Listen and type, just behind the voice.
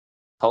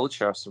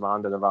culture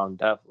surrounded around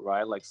death,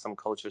 right? Like some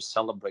cultures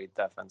celebrate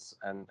death,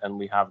 and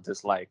we have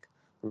this like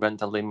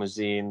rent a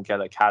limousine,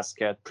 get a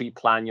casket,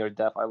 pre-plan your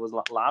death. I was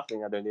laughing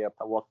the other day.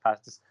 I walked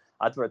past this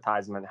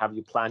advertisement. Have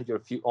you planned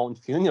your own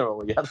funeral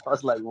yet? I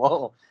was like,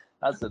 whoa,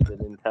 that's a bit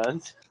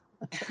intense.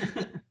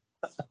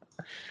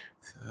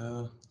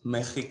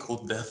 Mexico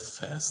Death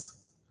Fest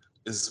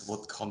is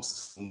what comes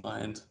to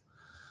mind.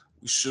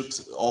 We should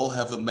all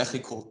have a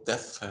Mexico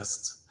Death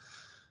Fest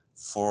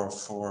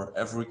for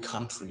every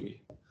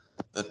country.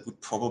 That would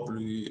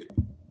probably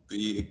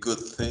be a good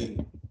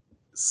thing,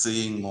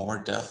 seeing more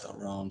death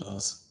around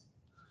us.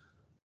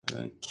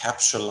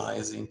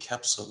 Capsulizing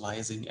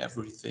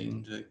everything,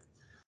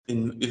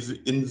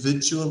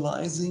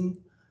 individualizing,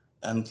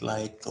 and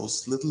like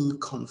those little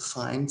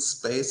confined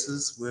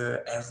spaces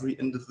where every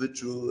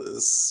individual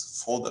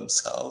is for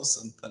themselves,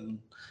 and then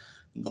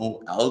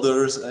no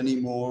elders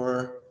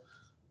anymore,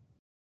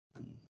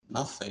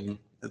 nothing.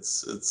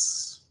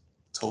 It's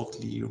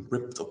totally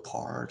ripped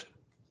apart.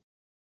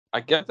 I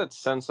get that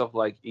sense of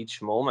like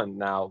each moment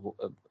now,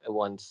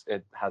 once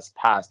it has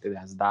passed, it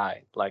has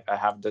died. Like I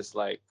have this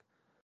like,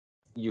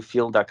 you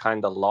feel that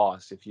kind of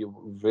loss if you're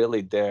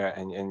really there,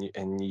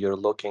 and you're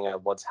looking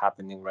at what's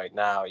happening right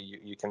now.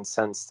 You can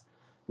sense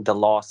the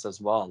loss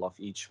as well of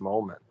each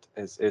moment.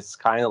 It's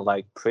kind of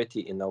like pretty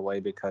in a way,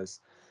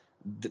 because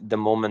the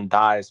moment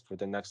dies for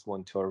the next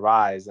one to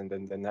arise, and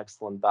then the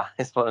next one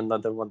dies for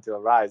another one to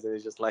arise, and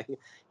it's just like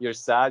you're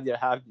sad, you're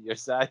happy, you're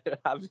sad, you're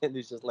happy, and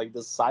it's just like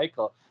this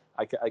cycle.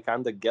 I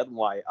kind of get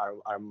why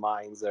our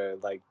minds are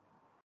like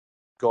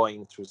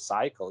going through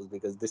cycles,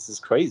 because this is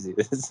crazy.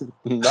 This is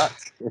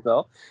nuts, you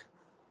know.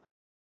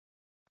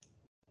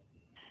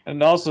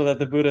 And also that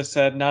the Buddha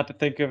said not to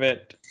think of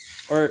it,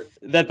 or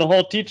that the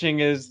whole teaching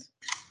is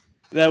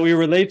that we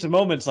relate to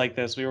moments like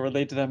this. We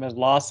relate to them as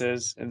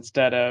losses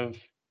instead of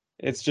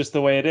it's just the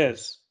way it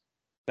is.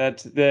 That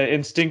the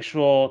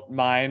instinctual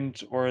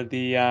mind, or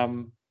the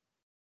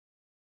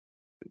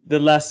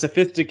less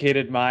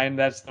sophisticated mind,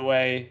 that's the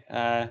way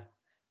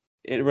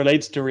it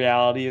relates to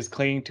reality, is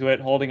clinging to it,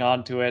 holding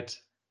on to it,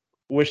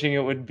 wishing it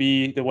would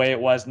be the way it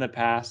was in the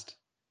past.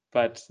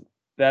 But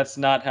that's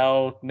not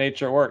how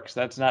nature works.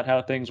 That's not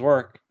how things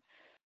work.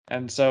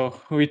 And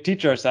so we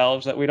teach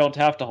ourselves that we don't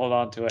have to hold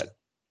on to it.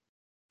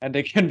 And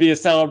it can be a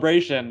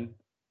celebration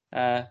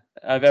of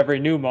every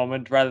new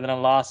moment rather than a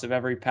loss of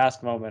every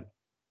past moment.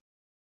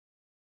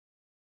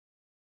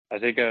 I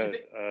think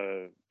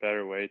a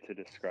better way to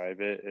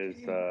describe it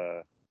is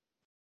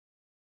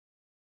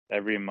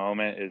every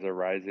moment is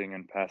arising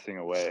and passing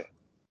away.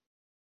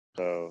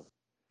 So,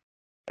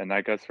 and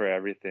that goes for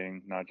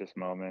everything, not just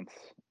moments.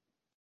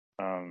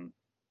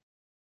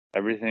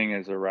 Everything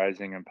is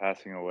arising and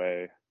passing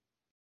away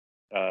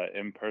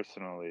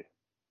impersonally.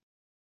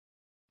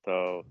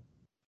 So,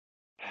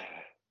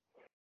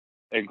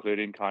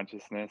 including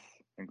consciousness,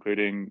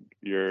 including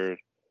your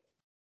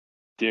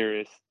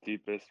dearest,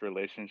 deepest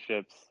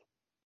relationships,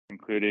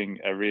 including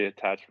every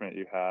attachment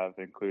you have,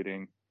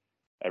 including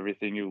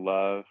everything you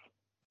love,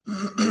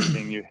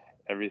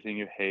 everything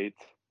you hate.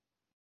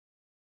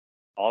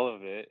 All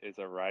of it is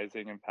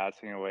arising and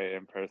passing away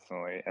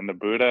impersonally. And the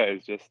Buddha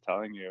is just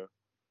telling you,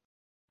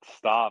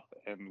 stop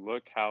and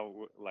look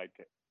how like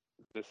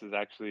this is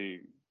actually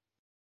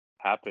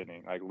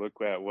happening. Like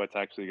look at what's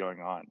actually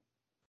going on.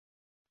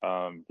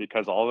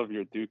 Because all of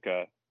your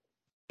dukkha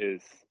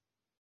is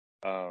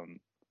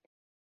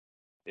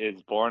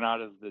born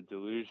out of the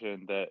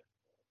delusion that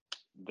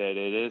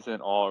it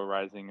isn't all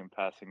arising and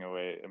passing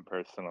away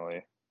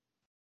impersonally.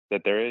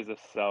 That there is a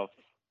self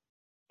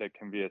that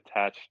can be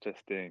attached to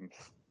things.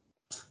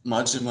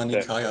 Majjhima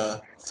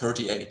Nikaya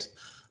 38.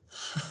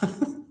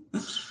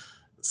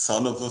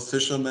 Son of a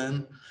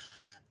fisherman.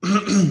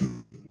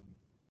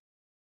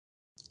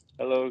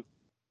 Hello.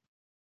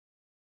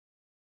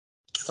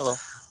 Hello.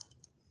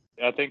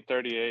 I think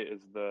 38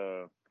 is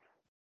the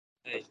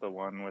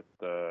one with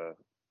the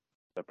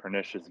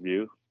pernicious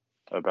view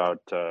about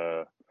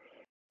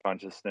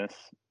consciousness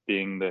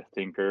being the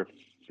thinker,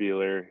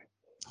 feeler,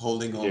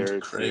 holding on to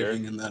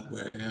craving in that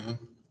way. Yeah.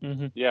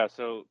 Mm-hmm. Yeah.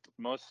 So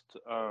most,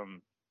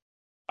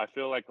 I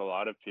feel like a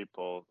lot of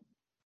people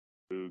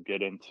who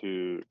get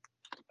into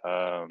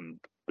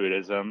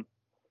Buddhism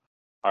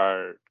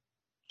are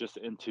just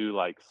into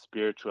like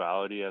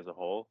spirituality as a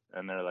whole,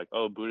 and they're like,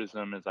 oh,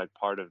 Buddhism is like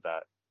part of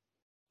that.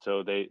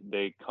 So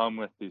they come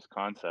with these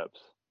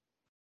concepts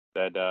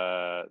that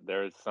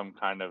there is some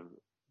kind of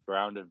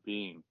ground of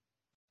being,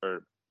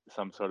 or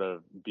some sort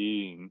of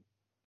being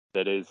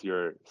that is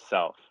your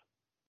self,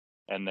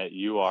 and that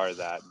you are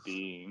that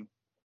being,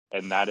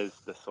 and that is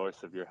the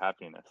source of your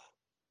happiness.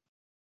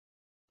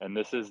 And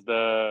this is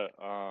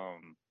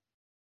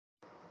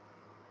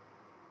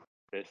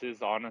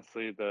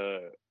honestly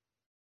the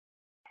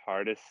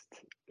hardest.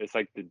 It's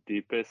like the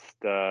deepest.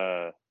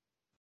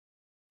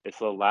 It's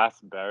the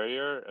last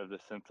barrier of the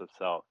sense of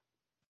self,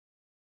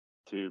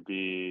 to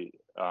be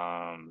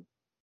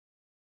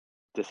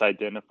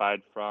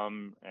disidentified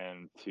from,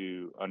 and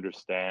to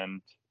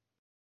understand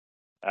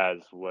as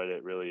what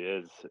it really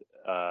is,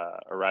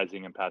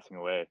 arising and passing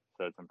away.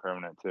 So it's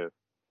impermanent too.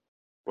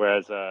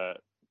 Whereas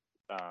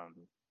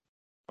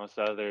most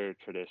other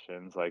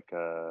traditions, like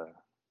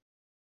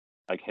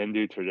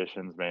Hindu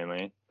traditions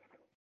mainly,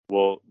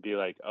 will be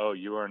like, oh,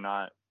 you are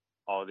not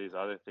all these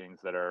other things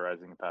that are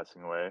arising and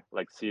passing away.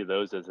 Like, see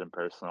those as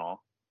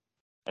impersonal.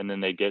 And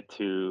then they get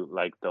to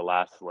like the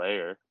last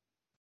layer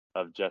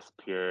of just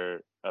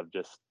the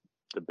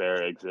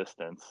bare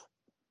existence.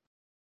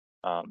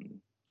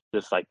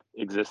 Just like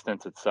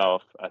existence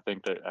itself. I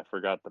think that I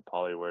forgot the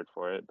Pali word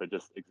for it, but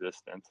just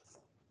existence.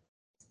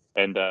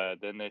 And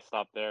then they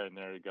stop there and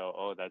they go,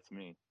 oh, that's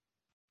me.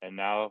 And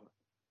now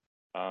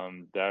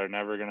they're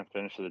never going to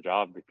finish the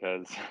job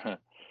because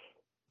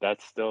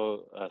that's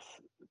still us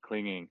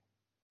clinging.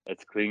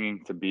 It's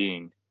clinging to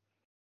being.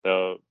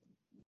 So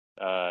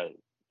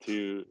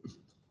to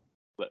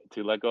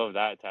let go of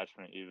that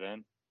attachment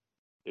even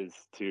is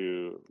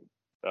to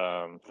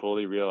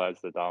fully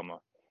realize the Dhamma.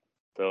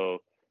 So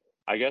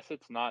I guess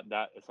it's not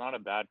a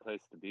bad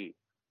place to be.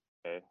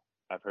 Okay,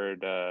 I've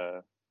heard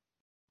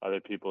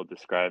other people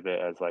describe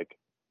it as like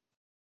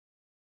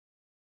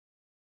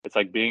it's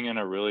like being in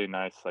a really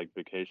nice like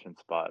vacation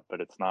spot,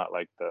 but it's not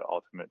like the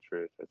ultimate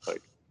truth.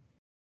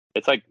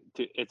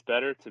 It's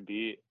better to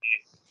be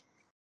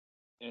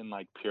in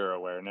like pure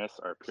awareness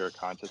or pure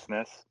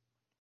consciousness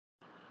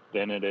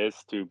than it is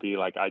to be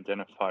like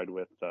identified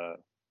with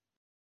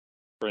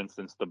for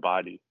instance the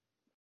body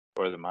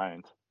or the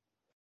mind,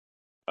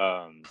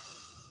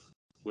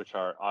 which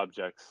are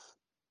objects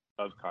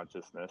of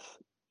consciousness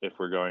if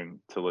we're going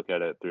to look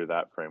at it through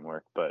that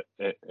framework. But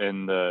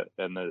in the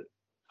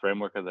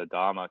framework of the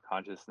Dhamma,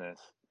 consciousness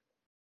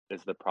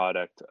is the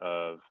product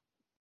of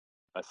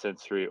a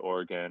sensory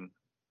organ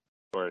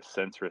or a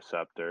sense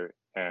receptor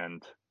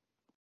and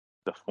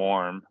the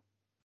form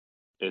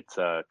it's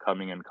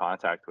coming in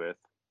contact with,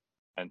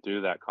 and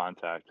through that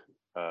contact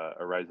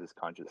arises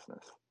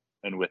consciousness.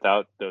 And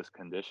without those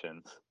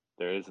conditions,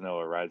 there is no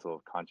arisal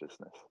of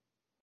consciousness.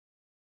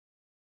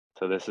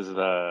 So this is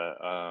the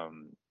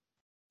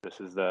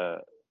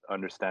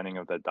understanding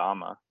of the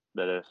Dhamma,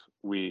 that if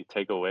we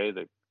take away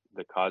the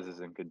causes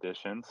and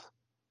conditions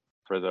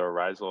for the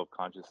arisal of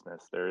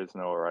consciousness, there is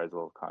no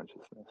arisal of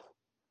consciousness.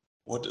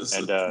 What is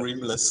And a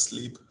dreamless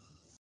sleep?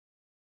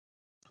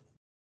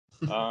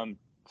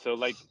 so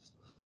like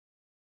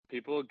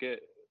people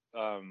get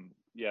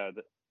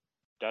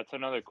that's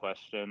another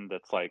question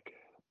that's like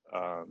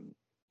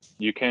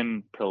you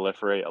can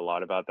proliferate a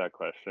lot about that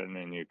question,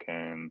 and you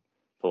can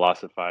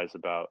philosophize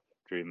about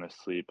dreamless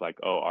sleep, like,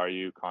 oh, are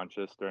you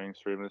conscious during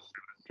dreamless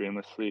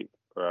sleep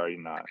or are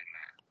you not?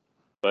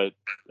 But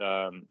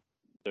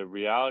the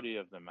reality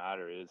of the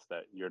matter is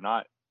that you're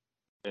not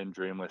in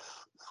dreamless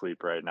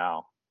sleep right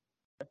now.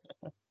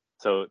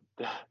 So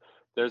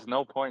there's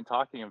no point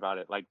talking about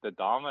it. Like the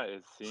Dhamma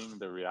is seeing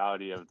the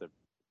reality of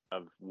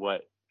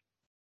what's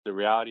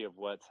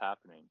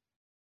happening.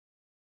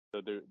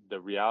 So the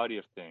reality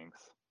of things,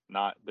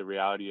 not the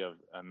reality of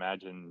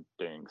imagined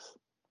things.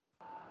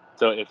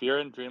 So if you're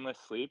in dreamless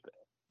sleep,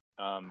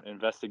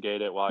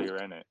 investigate it while you're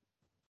in it.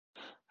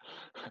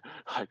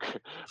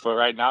 But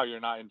right now you're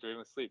not in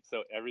dreamless sleep.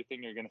 So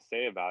everything you're going to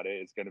say about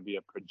it is going to be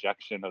a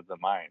projection of the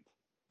mind.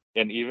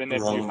 And even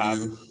if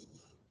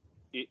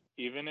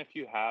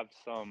you have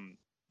some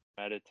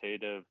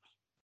meditative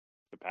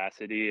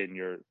capacity and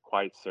you're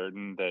quite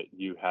certain that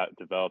you have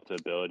developed the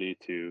ability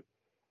to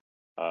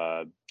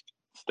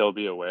still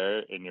be aware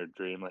in your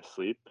dreamless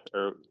sleep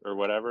or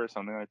whatever,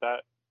 something like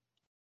that,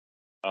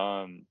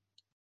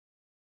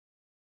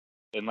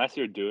 unless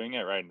you're doing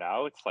it right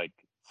now, it's like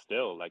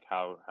still like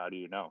how do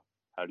you know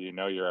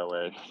you're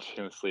aware in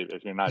dreamless sleep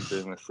if you're not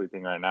dreamless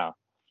sleeping right now?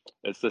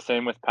 It's the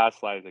same with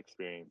past life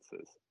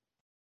experiences.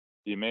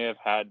 You may have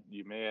had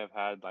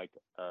like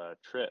a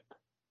trip,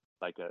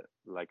 like a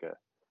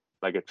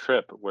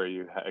trip where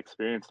you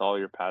experienced all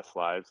your past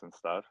lives and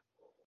stuff,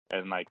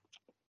 and like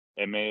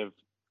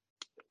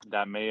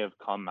that may have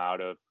come out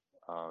of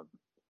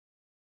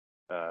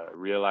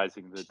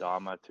realizing the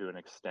Dhamma to an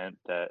extent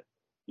that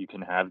you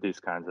can have these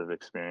kinds of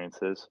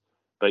experiences.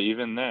 But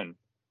even then,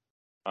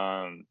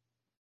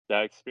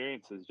 that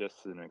experience is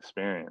just an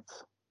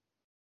experience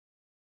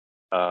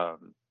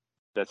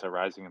that's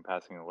arising and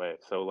passing away.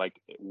 So like,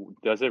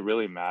 does it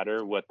really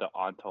matter what the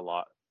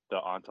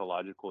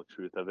ontological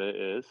truth of it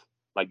is?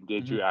 Like,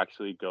 did you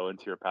actually go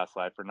into your past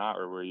life or not,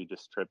 or were you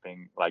just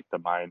tripping like the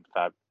mind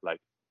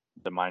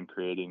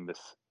creating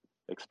this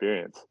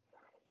experience?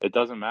 It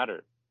doesn't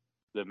matter.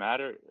 The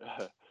matter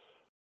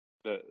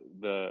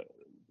the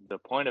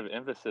point of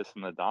emphasis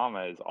in the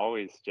Dhamma is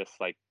always just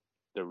like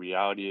the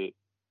reality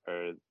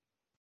or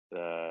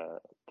the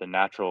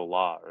natural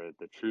law or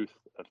the truth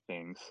of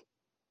things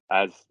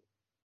as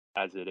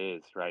it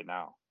is right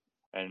now.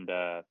 And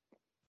that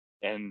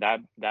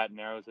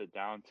narrows it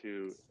down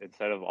to,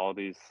 instead of all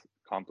these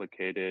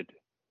complicated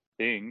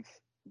things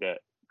that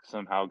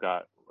somehow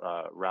got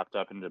wrapped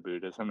up into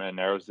Buddhism, it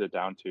narrows it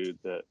down to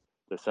the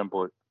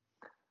simple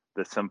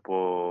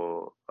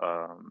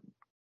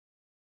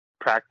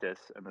practice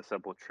and the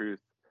simple truth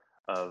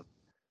of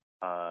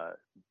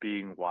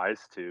being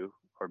wise to,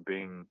 or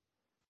being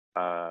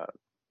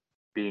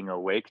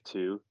awake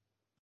to,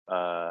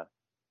 uh,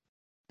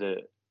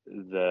 the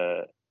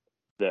the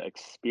the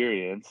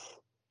experience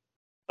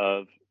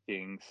of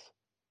things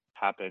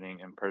happening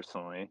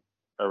impersonally,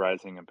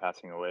 arising and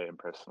passing away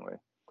impersonally.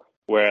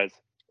 Whereas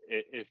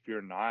if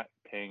you're not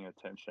paying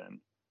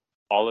attention,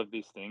 all of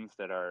these things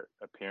that are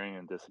appearing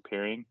and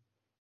disappearing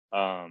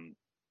um,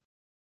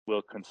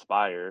 will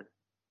conspire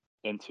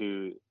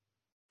into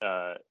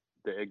uh,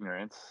 the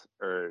ignorance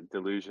or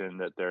delusion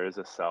that there is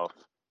a self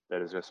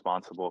that is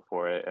responsible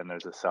for it, and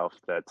there's a self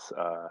that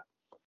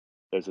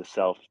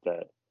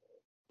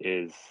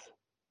is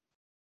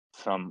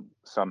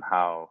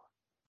somehow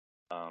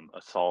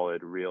a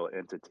solid, real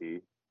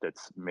entity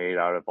that's made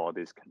out of all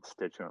these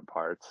constituent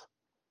parts,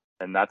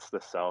 and that's the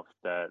self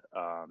that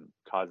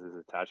causes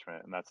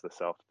attachment, and that's the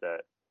self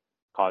that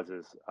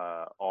causes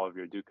all of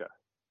your dukkha.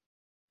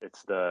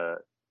 It's the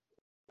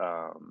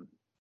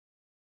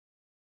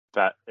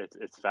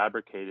it's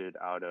fabricated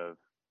out of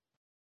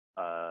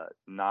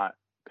not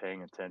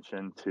paying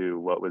attention to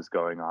what was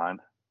going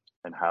on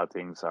and how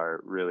things are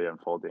really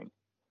unfolding.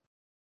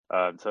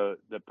 So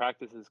the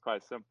practice is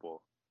quite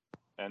simple,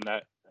 and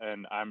I'm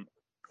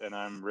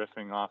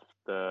riffing off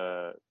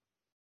the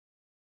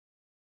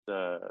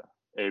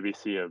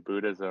ABC of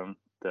Buddhism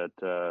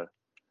that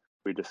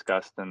we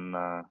discussed in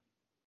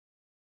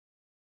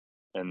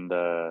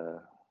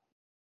the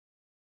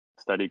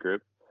study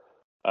group.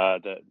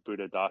 That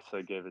Buddha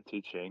Dasa gave a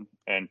teaching,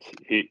 and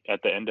he,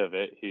 at the end of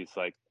it, he's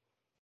like,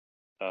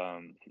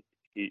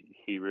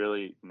 he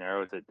really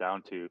narrows it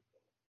down to,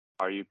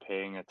 are you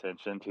paying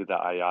attention to the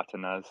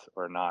ayatanas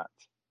or not?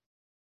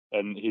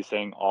 And he's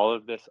saying all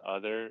of this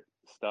other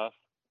stuff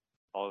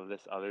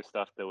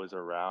that was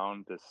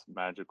around this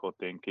magical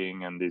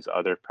thinking and these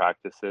other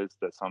practices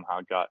that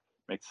somehow got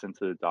mixed into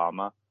the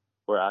Dhamma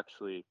were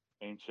actually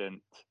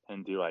ancient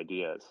Hindu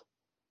ideas,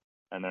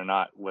 and they're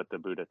not what the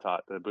Buddha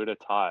taught. The Buddha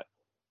taught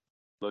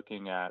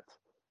looking at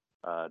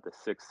the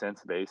six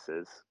sense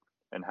bases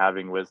and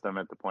having wisdom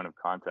at the point of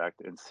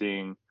contact and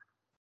seeing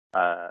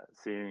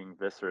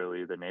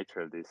viscerally the nature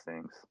of these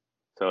things.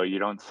 So you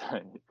don't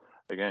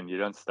you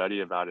don't study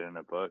about it in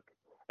a book,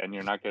 and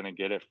you're not going to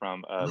get it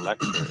from a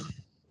lecture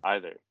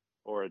either,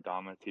 or a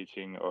Dhamma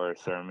teaching, or a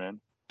sermon,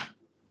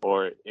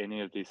 or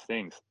any of these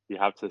things. You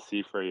have to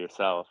see for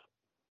yourself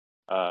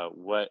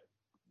what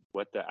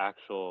the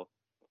actual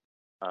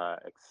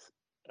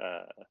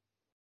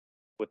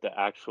what the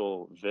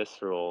actual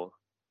visceral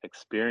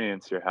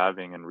experience you're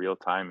having in real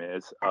time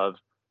is of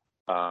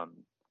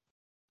um,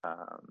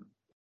 um,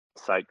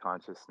 sight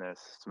consciousness,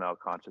 smell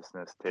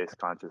consciousness, taste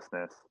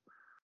consciousness,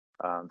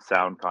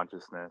 sound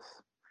consciousness,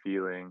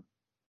 feeling,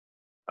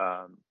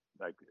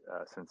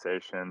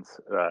 sensations,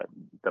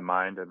 the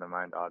mind and the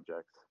mind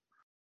objects.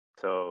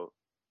 So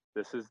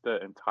this is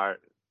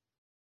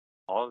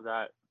all of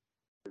that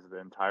is the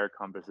entire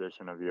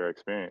composition of your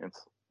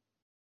experience.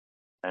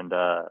 And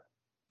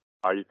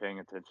are you paying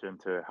attention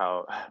to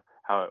how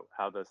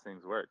how those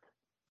things work?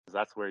 Because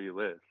that's where you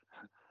live.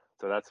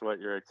 So that's what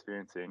you're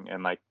experiencing.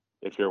 And like,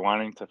 if you're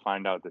wanting to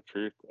find out the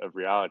truth of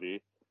reality,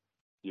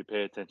 you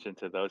pay attention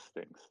to those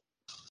things,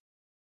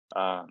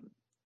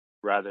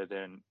 rather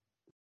than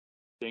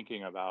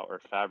thinking about or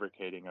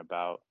fabricating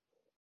about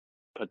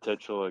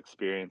potential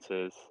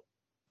experiences,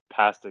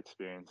 past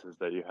experiences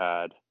that you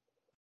had,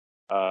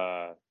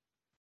 uh,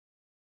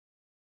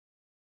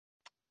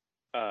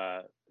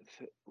 uh,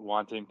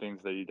 wanting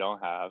things that you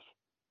don't have.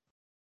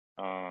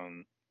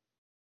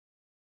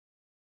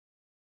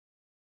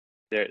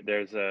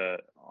 There's a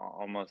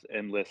almost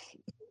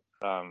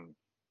um,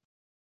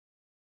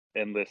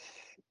 endless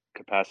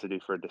capacity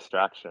for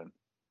distraction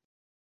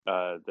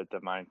that the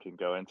mind can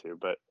go into,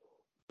 but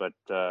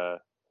the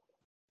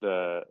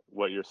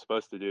what you're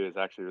supposed to do is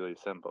actually really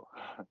simple,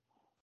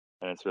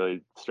 and it's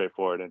really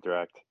straightforward and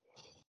direct.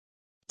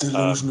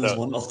 Delusion is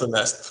one of the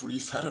last three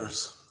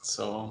fetters.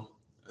 So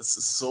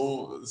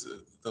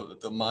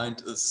the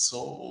mind is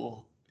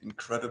so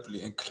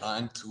incredibly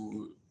inclined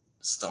to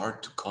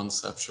start to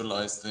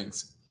conceptualize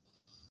things.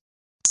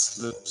 It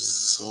slips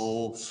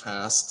so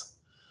fast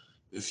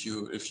if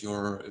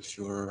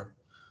your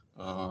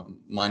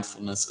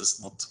mindfulness is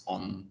not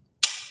on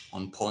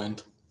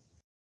point.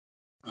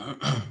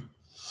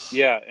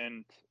 Yeah,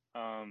 and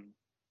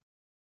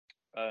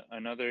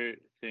another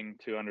thing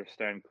to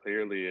understand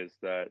clearly is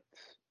that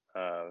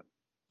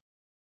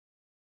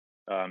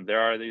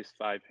there are these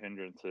 5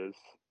 hindrances.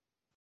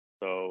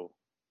 So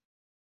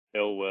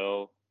ill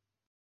will,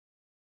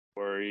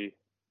 worry,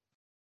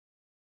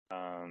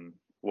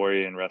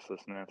 worry and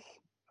restlessness,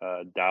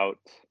 doubt,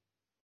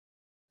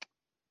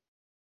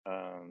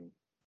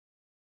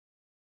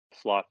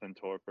 sloth and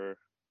torpor,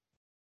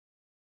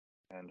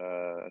 and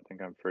I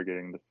think I'm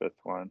forgetting the fifth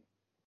one.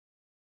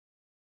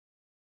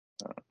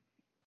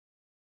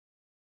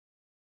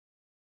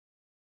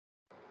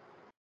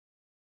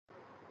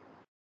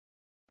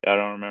 I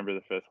don't remember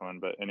the fifth one,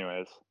 but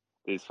anyways,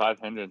 these 5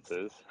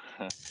 hindrances,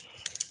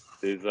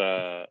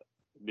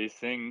 these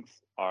things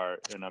are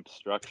an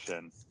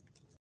obstruction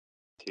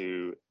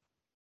to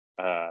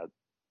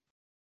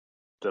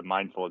the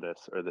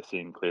mindfulness or the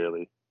seeing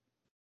clearly.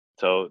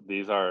 So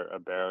these are a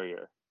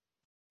barrier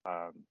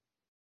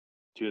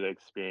to the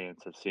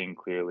experience of seeing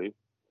clearly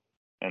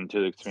and to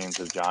the experience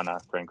of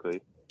jhana,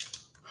 frankly.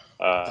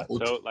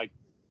 So like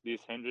these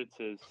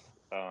hindrances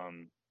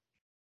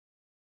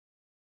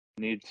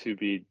need to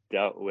be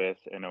dealt with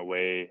in a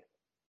way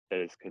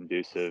that is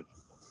conducive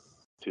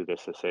to the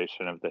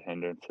cessation of the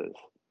hindrances.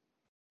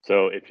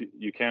 So if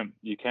you can't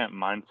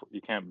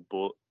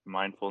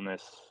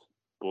mindfulness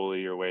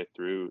bully your way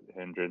through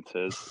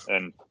hindrances,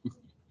 and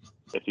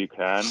if you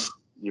can,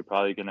 you're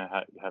probably gonna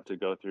have to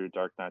go through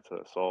dark nights of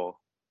the soul.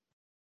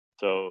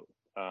 So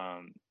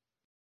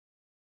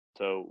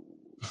so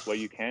what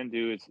you can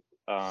do is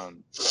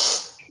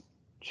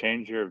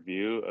change your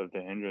view of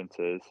the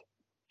hindrances,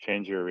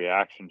 change your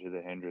reaction to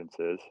the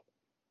hindrances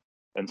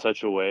in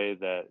such a way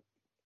that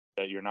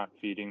you're not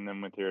feeding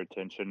them with your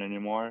attention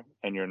anymore,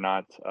 and you're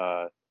not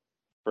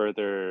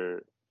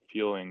further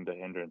fueling the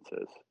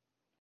hindrances.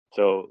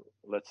 So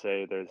let's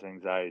say there's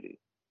anxiety.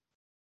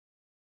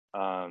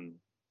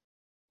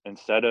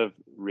 Instead of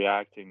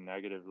reacting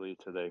negatively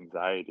to the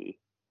anxiety,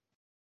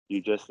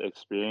 you just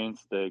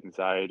experience the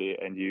anxiety,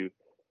 and you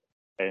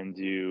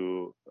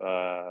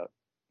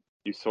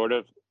sort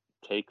of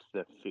take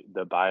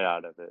the bite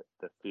out of it,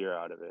 the fear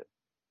out of it.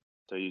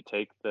 So you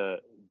take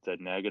the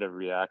negative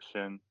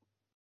reaction,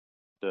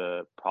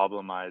 the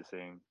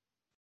problemizing,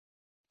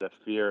 the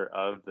fear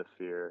of the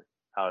fear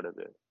out of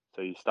it.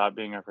 So you stop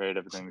being afraid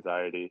of the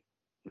anxiety,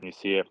 and you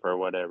see it for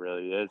what it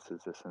really is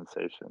the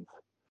sensations.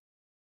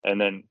 And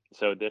then,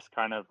 so this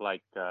kind of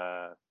like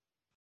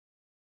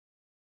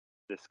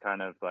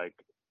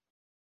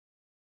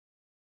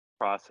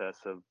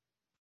process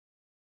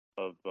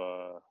of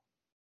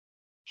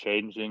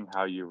changing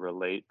how you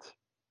relate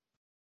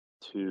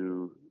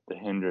to the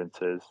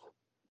hindrances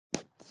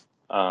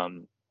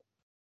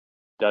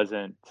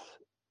doesn't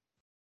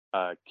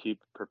keep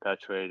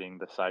perpetuating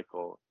the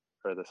cycle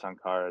or the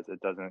sankharas. It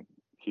doesn't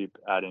keep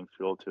adding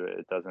fuel to it.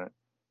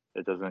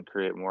 It doesn't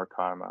create more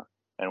karma.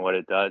 And what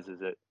it does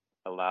is it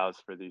allows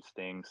for these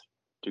things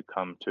to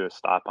come to a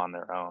stop on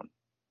their own.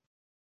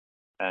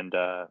 And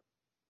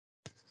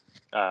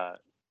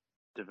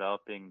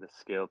developing the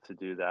skill to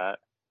do that,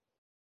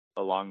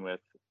 along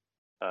with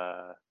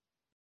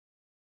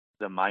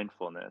the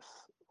mindfulness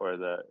or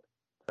the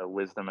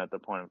wisdom at the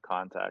point of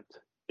contact,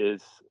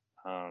 is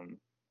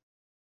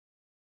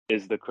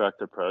the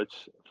correct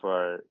approach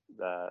for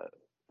the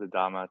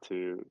Dhamma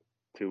to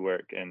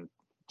work and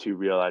to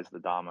realize the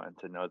Dhamma and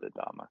to know the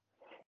Dhamma.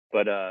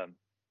 But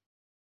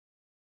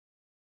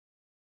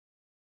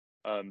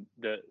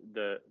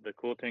the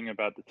cool thing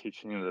about the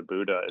teaching of the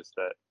Buddha is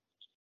that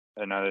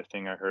another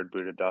thing I heard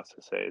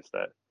Buddhadasa say is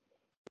that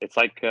it's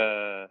like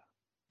a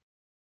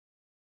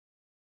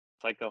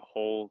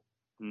whole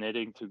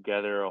knitting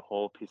together a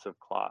whole piece of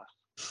cloth.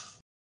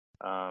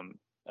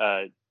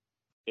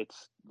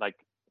 It's like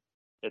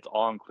it's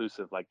all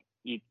inclusive. Like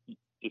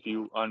if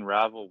you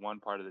unravel one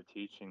part of the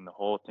teaching, the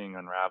whole thing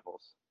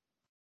unravels.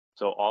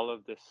 So all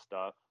of this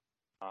stuff,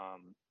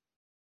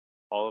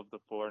 all of the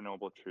Four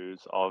Noble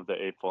Truths, all of the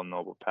Eightfold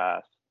Noble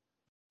Path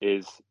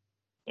is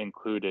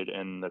included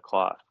in the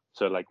cloth.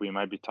 So like we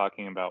might be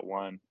talking about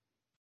one,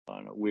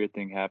 a weird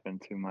thing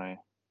happened to my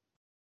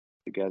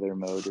together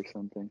mode or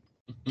something.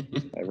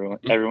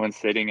 Everyone's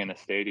sitting in a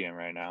stadium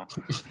right now.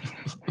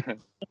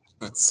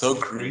 That's so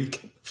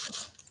Greek.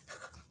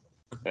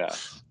 Yeah.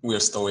 We're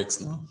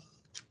Stoics now.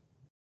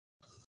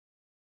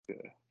 Yeah.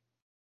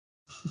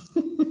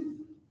 Let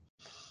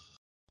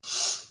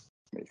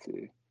me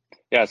see.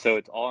 Yeah, so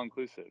it's all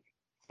inclusive.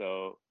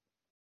 So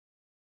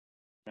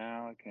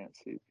now I can't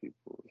see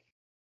people's.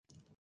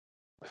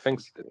 I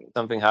think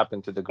something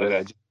happened to the grid. Okay.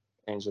 I just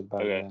changed it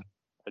back. Okay. Yeah.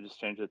 I just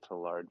changed it to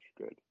large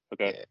grid.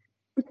 Okay. Yeah.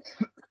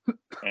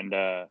 And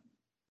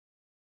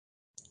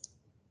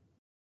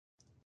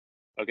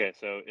okay,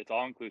 so it's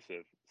all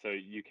inclusive. So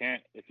you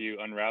can't, if you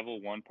unravel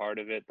one part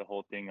of it, the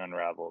whole thing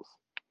unravels.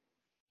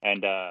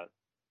 And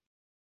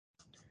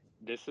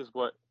this is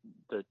what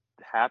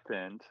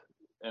happened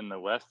in the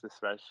West,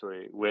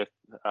 especially with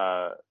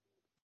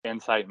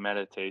insight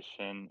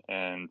meditation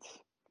and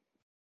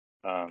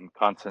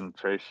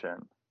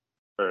concentration,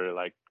 or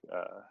like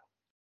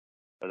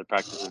or the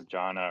practice of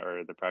jhana,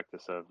 or the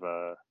practice of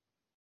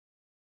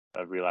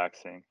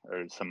relaxing,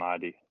 or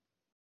samadhi.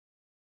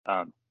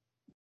 And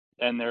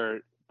they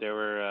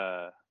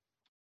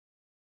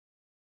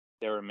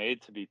were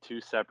made to be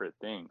two separate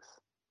things.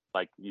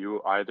 Like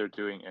you either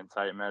doing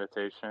insight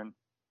meditation,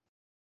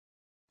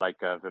 like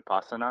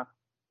vipassana,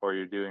 or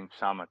you're doing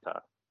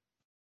shamatha.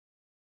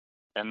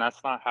 And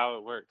that's not how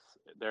it works.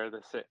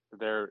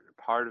 They're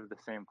part of the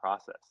same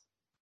process.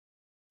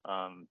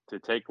 To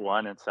take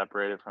one and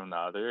separate it from the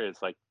other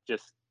is like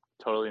just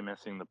totally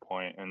missing the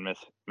point and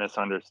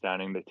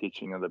misunderstanding the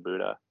teaching of the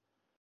Buddha.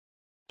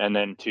 And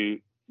then to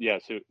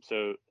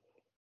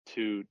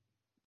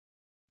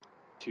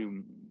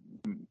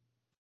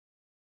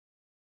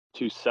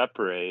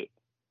separate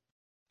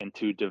and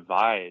to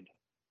divide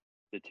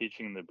the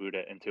teaching of the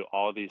Buddha into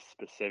all these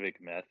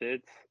specific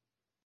methods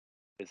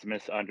is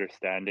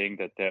misunderstanding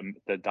that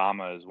the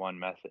Dhamma is one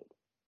method.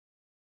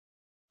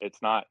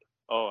 It's not,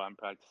 oh, I'm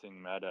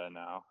practicing metta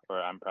now,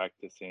 or I'm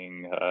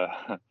practicing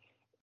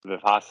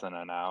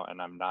Vipassana now,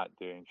 and I'm not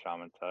doing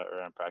shamatha,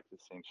 or I'm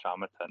practicing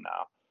shamatha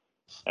now,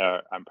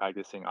 or I'm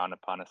practicing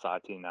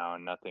anapanasati now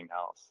and nothing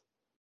else.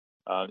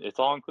 It's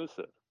all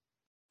inclusive.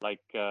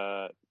 Like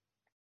to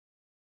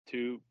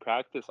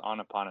practice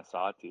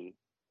anapanasati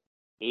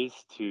is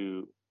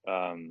to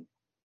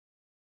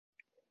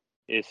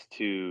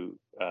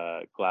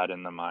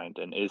gladden the mind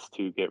and is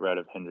to get rid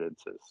of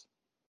hindrances.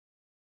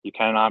 You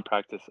cannot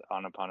practice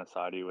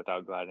anapanasati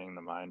without gladdening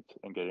the mind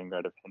and getting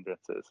rid of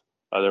hindrances.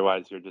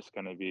 Otherwise, you're just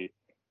going to be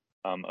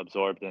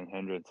absorbed in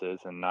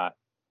hindrances and not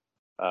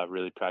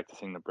really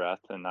practicing the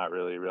breath and not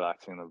really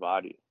relaxing the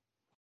body.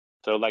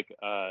 So, like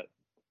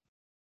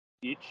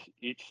each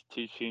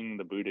teaching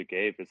the Buddha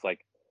gave is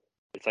like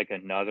it's like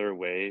another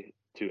way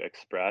to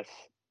express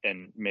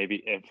and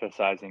maybe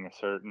emphasizing a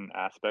certain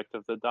aspect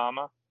of the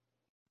Dhamma,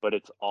 but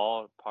it's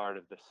all part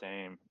of the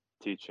same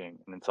teaching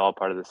and it's all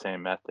part of the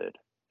same method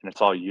and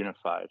it's all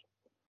unified.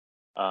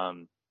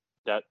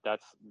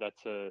 That's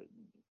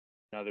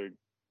another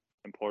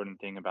important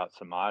thing about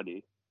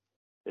samadhi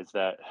is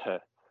that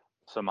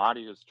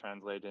samadhi is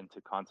translated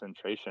into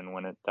concentration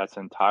when that's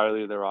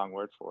entirely the wrong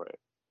word for it.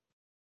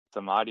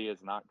 Samadhi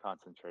is not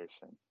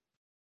concentration.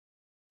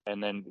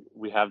 And then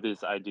we have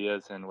these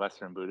ideas in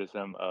Western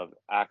Buddhism of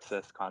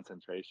access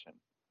concentration.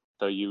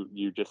 So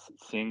you just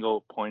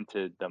single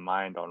pointed the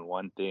mind on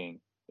one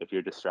thing. If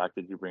you're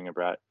distracted, you bring it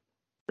back,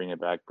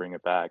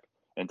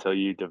 until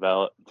it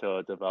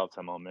develops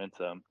a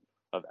momentum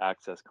of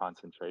access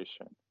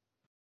concentration.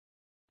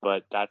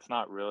 But that's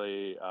not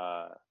really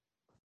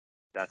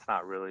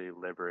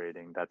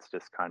liberating. That's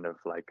just kind of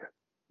like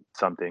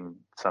something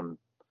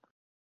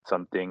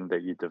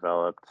that you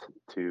developed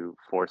to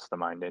force the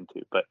mind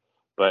into.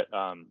 But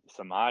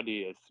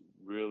samadhi is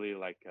really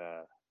like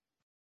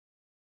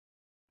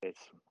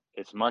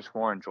it's much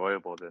more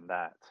enjoyable than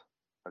that.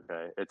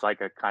 Okay, it's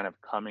like a kind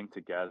of coming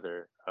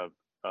together of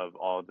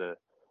all the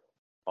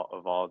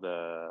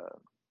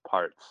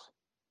parts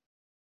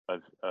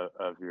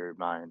of your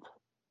mind.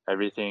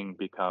 Everything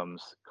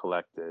becomes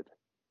collected,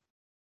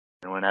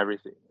 and when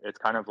it's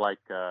kind of like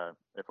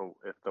if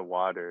the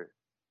water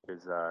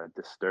is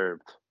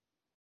disturbed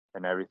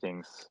and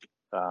everything's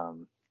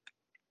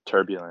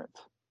turbulent.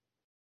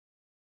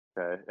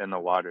 Okay, in the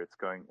water, it's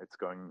going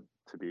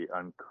to be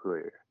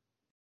unclear.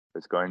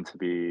 There's going to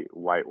be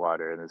white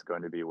water and there's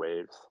going to be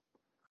waves.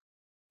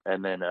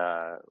 And then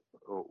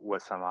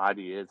what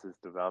samadhi is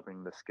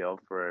developing the skill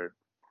for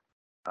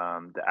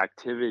the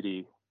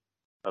activity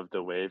of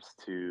the waves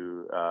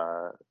to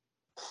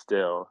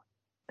still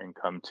and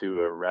come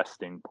to a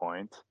resting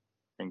point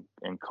and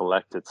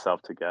collect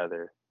itself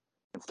together.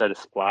 Instead of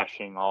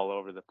splashing all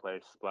over the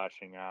place,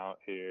 splashing out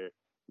here,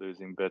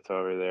 losing bits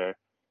over there,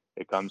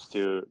 it comes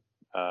to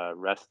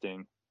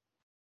resting.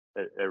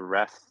 It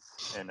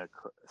rests in a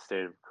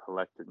state of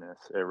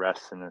collectedness. It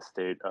rests in a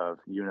state of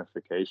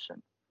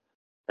unification.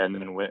 And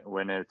then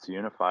when it's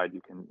unified,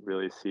 you can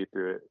really see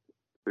through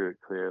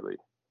it clearly.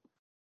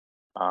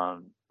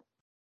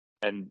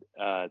 And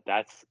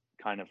that's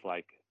kind of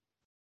like,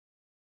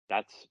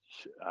 that's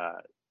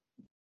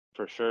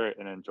for sure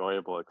an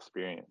enjoyable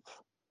experience.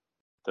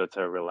 So it's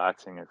a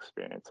relaxing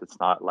experience. It's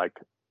not like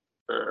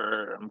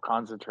I'm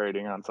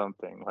concentrating on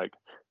something. Like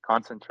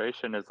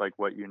concentration is like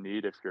what you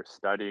need if you're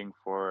studying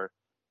for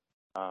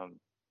the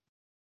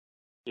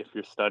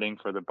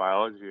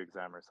biology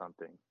exam or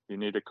something. You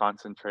need to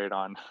concentrate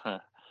on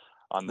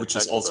on the Which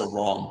is also textbook.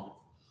 wrong.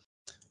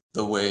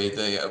 The way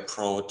they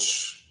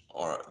approach,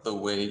 or the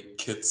way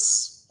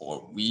kids,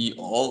 or we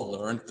all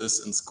learned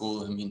this in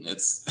school. I mean,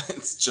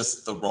 it's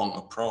just the wrong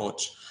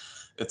approach.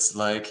 It's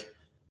like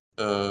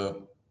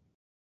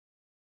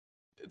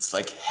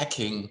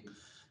hacking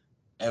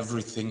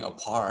everything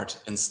apart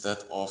instead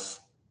of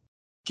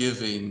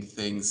giving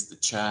things the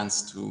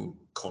chance to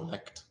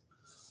collect,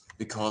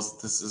 because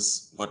this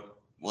is what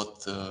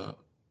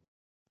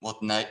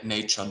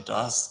nature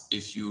does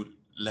if you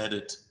let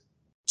it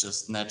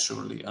just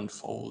naturally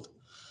unfold.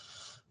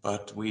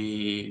 But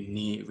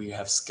we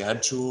have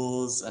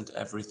schedules and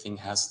everything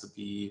has to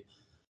be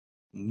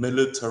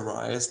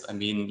militarized. I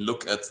mean,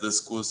 look at the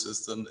school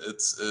system.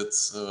 It's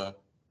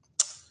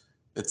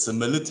a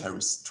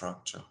military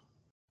structure.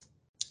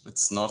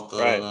 It's not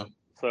Right.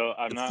 So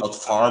it's not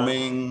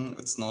farming.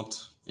 It's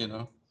not, you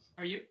know.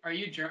 Are you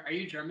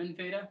German,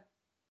 Veda?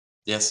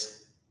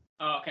 Yes.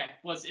 Oh, okay.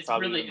 Well, it's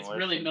Probably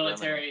really in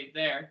military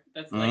there.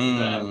 That's like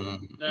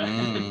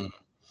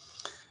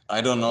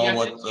I don't know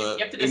what you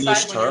have to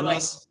English decide when you're term like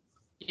is.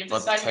 you have to But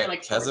decide when you're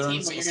like 14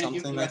 caserns what or you're gonna do for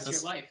something the like rest of your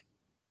this? life.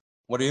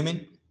 What do you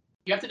mean?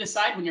 You have to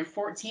decide when you're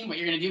 14 what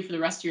you're gonna do for the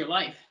rest of your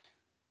life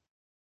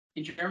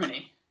in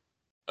Germany.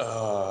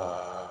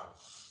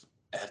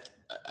 At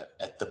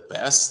at the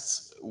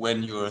best,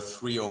 when you're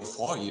 3 or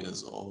 4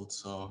 years old.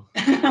 So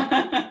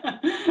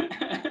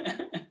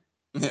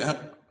yeah.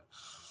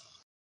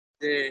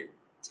 The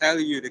tell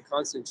you to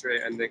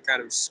concentrate and they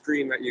kind of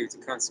scream at you to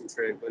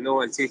concentrate, but no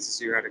one teaches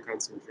you how to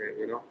concentrate,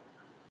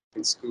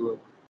 in school.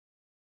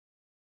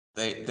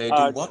 They do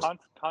what?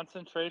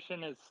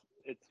 Concentration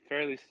it's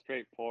fairly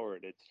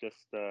straightforward. It's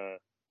just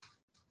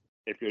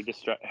if you're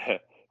distracted,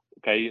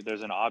 okay,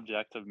 there's an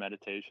object of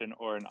meditation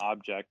or an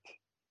object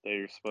that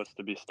you're supposed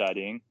to be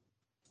studying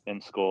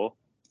in school,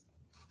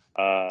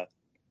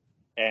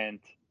 and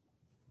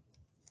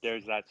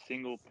there's that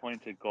single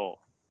pointed goal,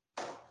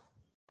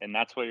 and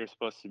that's what you're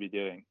supposed to be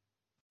doing.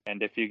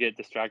 And if you get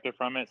distracted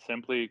from it,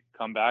 simply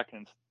come back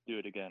and do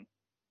it again.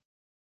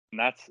 And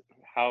that's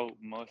how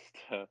most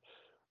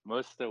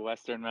of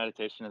Western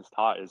meditation is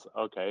taught. Is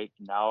okay,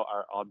 now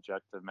our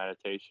object of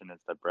meditation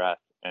is the breath,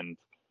 and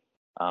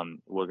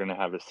we're going to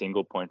have a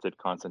single pointed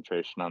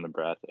concentration on the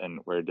breath, and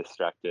we're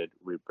distracted,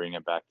 we bring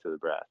it back to the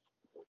breath.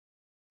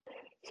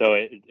 So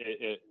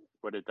it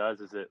what it does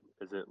is it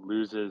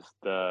loses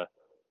the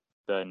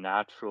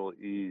natural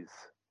ease,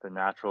 the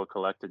natural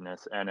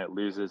collectedness, and it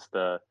loses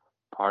the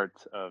part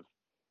of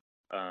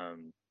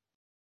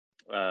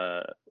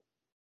the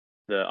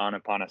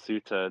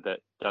Anapanasutta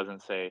that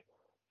doesn't say,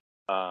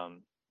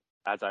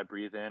 as I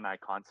breathe in, I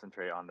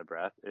concentrate on the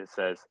breath. It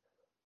says,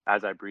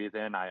 as I breathe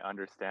in, I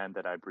understand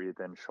that I breathe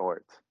in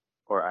short,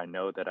 or I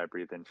know that I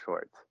breathe in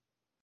short.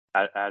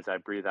 As I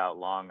breathe out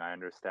long, I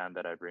understand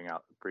that I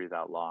breathe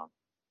out long.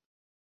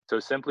 So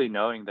simply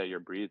knowing that you're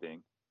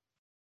breathing,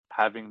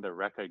 having the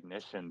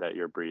recognition that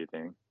you're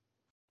breathing,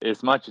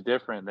 is much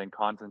different than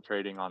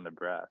concentrating on the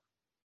breath,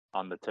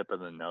 on the tip of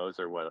the nose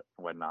or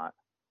whatnot.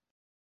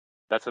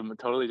 That's a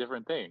totally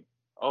different thing.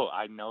 Oh,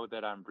 I know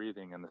that I'm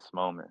breathing in this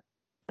moment,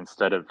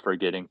 instead of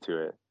forgetting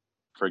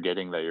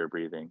that you're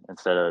breathing,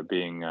 instead of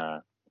being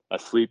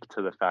asleep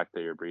to the fact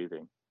that you're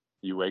breathing.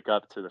 You wake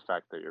up to the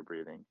fact that you're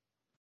breathing.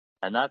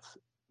 And that's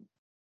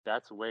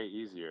way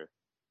easier.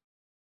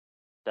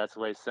 That's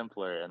way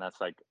simpler, and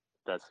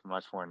that's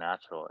much more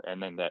natural.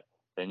 And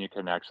then you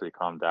can actually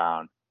calm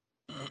down,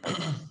 like,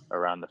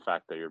 around the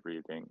fact that you're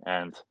breathing,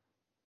 and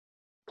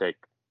take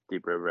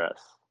deeper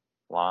breaths,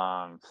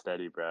 long,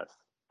 steady breaths,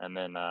 and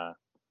then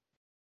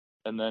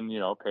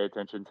pay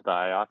attention to the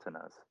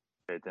ayatanas,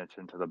 pay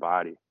attention to the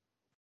body,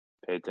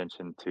 pay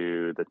attention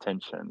to the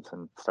tensions,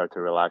 and start to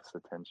relax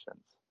the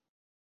tensions.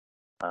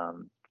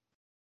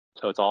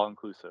 So it's all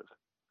inclusive.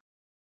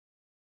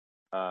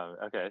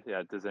 Okay,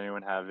 yeah. Does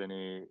anyone have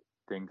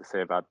anything to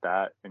say about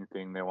that?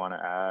 Anything they want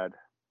to add?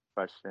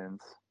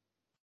 Questions?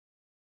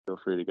 Feel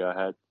free to go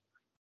ahead.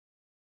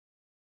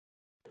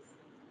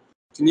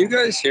 Can you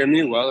guys hear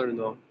me well or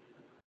no?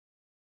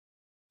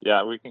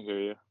 Yeah, we can hear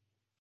you.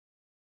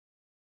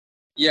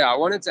 Yeah, I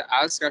wanted to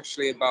ask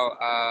actually about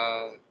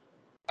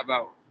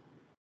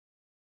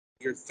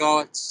your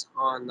thoughts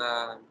on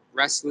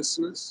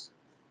restlessness.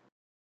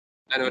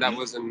 I know that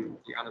wasn't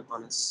the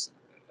Anapanas.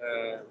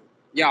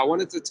 Yeah, I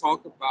wanted to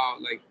talk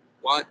about like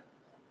what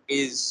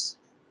is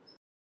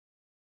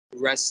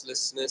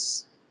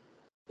restlessness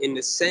in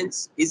the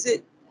sense, is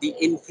it the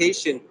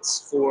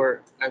impatience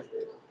for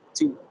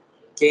to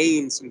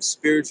gain some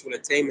spiritual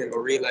attainment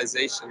or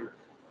realization?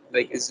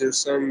 Like, is there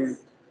some,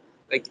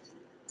 like,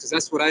 because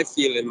that's what I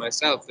feel in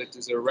myself, that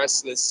there's a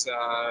restless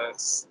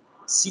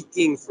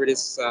seeking for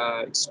this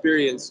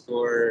experience,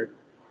 or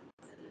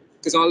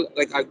because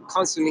I'm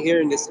constantly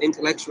hearing this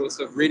intellectual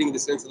stuff, reading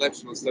this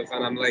intellectual stuff,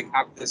 and I'm like,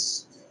 have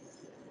this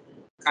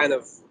kind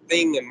of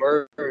thing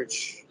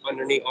emerge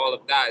underneath all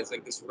of that. It's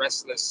like this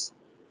restless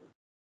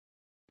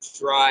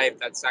drive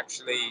that's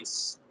actually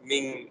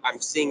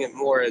I'm seeing it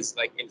more as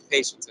like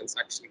impatience, and it's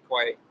actually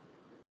quite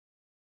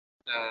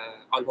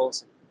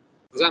unwholesome.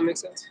 Does that make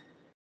sense?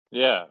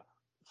 Yeah.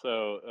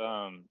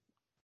 So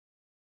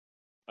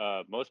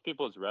most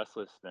people's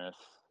restlessness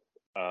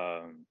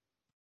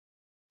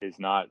is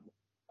not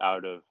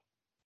out of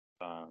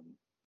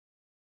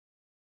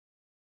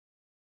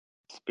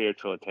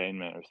spiritual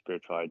attainment or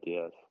spiritual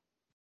ideas.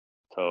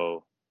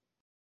 So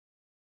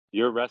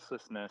your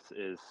restlessness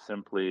is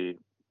simply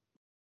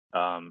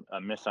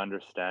a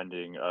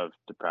misunderstanding of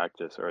the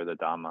practice or the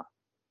Dhamma.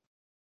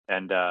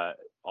 And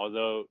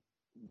although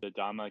the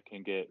Dhamma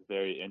can get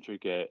very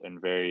intricate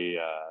and very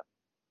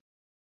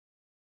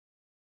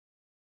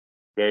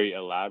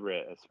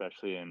elaborate,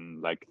 especially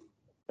in like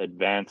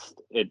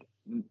advanced,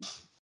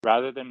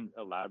 rather than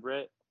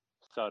elaborate,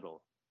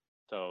 subtle.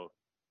 So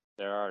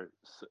there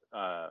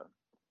are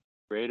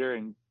greater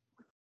and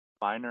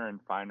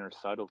finer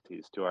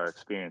subtleties to our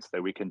experience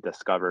that we can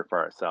discover for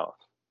ourselves.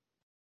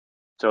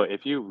 So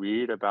if you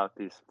read about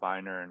these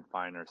finer and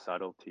finer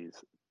subtleties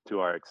to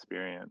our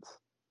experience,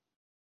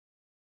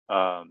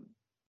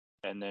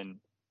 and then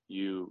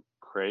you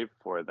crave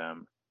for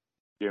them,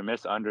 you're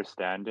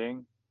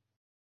misunderstanding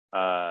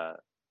the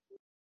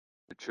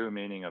true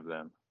meaning of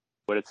them.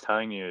 What it's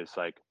telling you is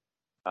like,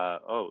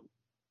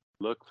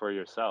 look for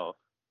yourself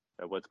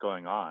at what's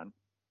going on,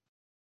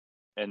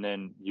 and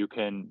then you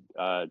can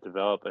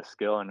develop a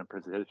skill and a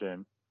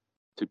precision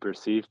to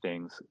perceive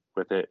things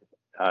with it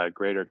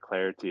greater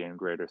clarity and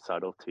greater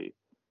subtlety.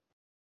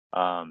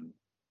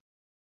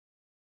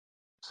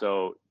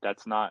 So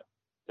that's not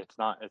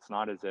it's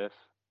not as if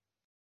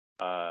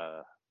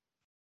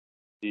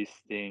these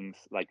things,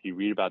 like you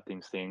read about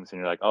these things and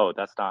you're like, oh,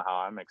 that's not how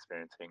I'm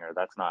experiencing, or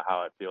that's not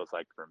how it feels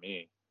like for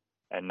me,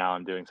 and now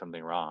I'm doing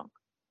something wrong.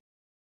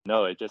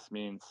 No, it just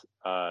means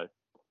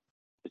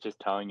it's just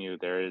telling you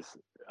there is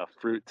a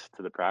fruit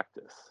to the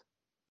practice,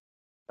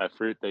 a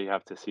fruit that you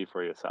have to see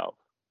for yourself.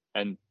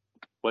 And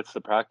what's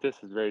the practice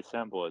is very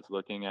simple. It's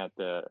looking at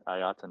the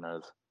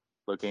ayatanas,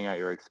 looking at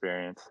your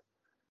experience,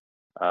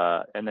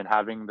 and then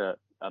having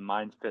a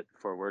mind fit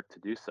for work to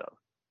do so.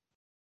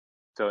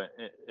 So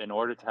in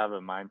order to have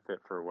a mind fit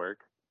for work,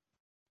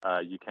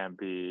 you can't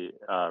be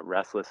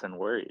restless and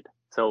worried.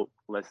 So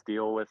let's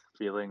deal with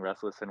feeling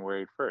restless and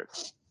worried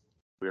first.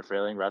 We're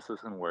feeling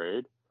restless and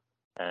worried,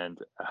 and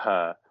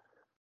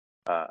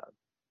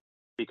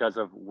because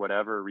of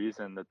whatever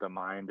reason that the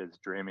mind is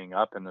dreaming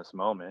up in this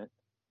moment,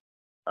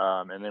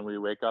 and then we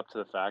wake up to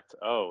the fact,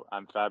 oh,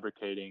 I'm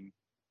fabricating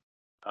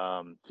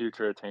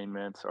future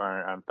attainments, or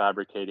I'm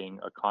fabricating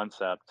a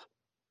concept,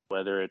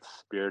 whether it's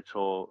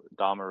spiritual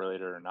Dhamma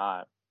related or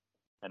not,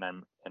 and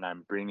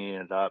I'm bringing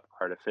it up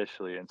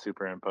artificially and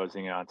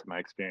superimposing it onto my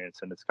experience,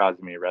 and it's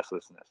causing me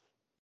restlessness.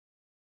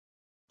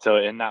 So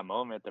in that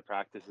moment, the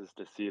practice is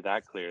to see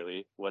that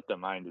clearly, what the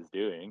mind is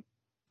doing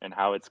and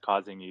how it's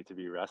causing you to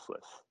be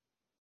restless.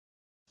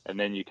 And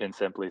then you can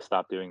simply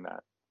stop doing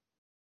that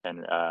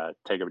and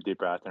take a deep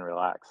breath and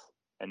relax.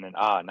 And then,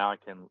 now I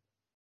can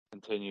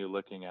continue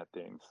looking at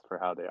things for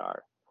how they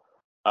are.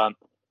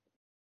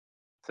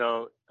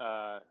 So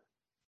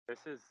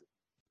this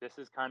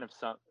is kind of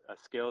a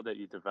skill that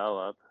you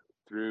develop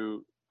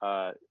through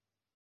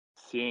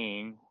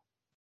seeing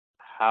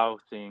how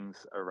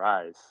things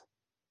arise.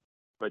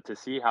 But to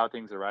see how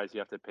things arise, you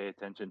have to pay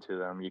attention to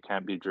them. You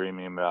can't be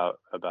dreaming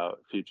about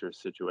future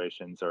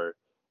situations, or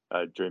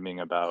dreaming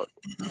about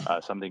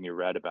something you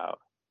read about.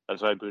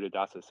 That's why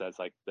Buddhadasa says,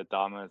 like, the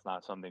Dhamma is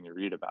not something you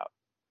read about.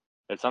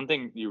 If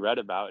something you read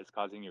about is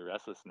causing you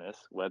restlessness,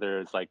 whether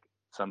it's like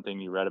something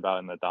you read about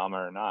in the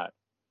Dhamma or not,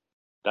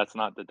 that's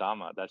not the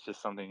Dhamma. That's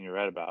just something you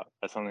read about.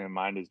 That's something the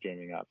mind is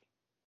dreaming up.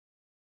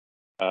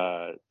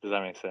 Does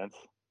that make sense?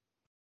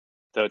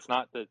 So it's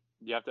not that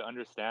you have to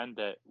understand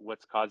that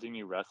what's causing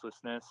you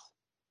restlessness,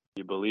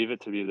 you believe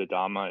it to be the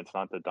Dhamma. It's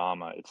not the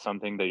Dhamma. It's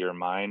something that your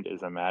mind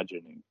is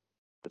imagining.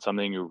 It's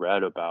something you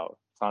read about.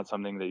 It's not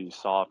something that you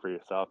saw for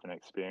yourself and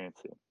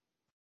experiencing.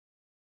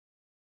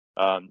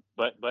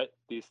 But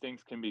these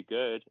things can be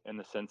good in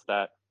the sense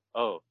that,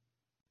 oh,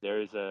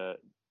 there's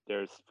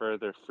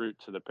further fruit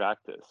to the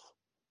practice.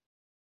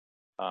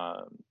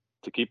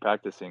 To keep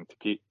practicing, to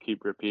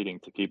keep repeating,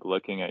 to keep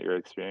looking at your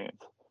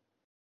experience.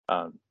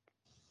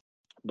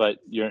 But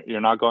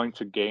you're not going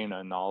to gain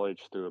a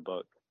knowledge through a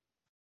book,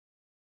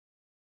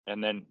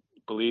 and then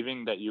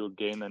believing that you will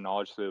gain the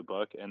knowledge through a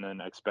book, and then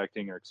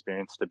expecting your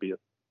experience to be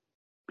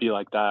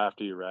like that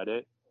after you read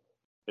it.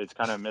 It's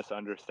kind of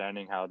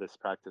misunderstanding how this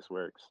practice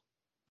works,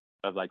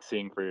 of like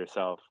seeing for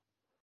yourself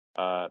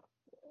how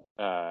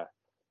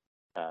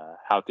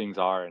things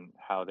are and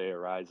how they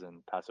arise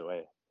and pass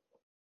away,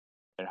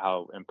 and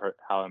how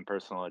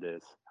impersonal it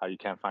is, how you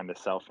can't find a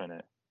self in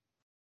it.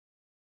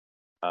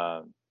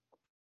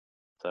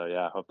 So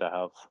yeah, I hope that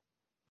helps.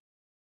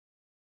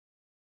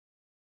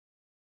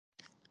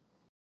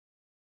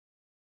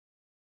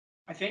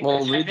 I think.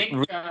 Well, I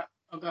think.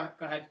 Go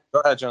ahead. Go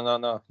ahead, John.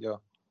 No,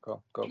 yo,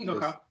 go. You can go, Please.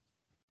 Carl.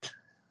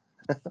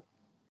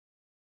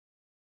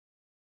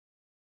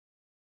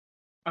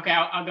 Okay,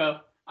 I'll go.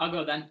 I'll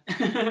go then.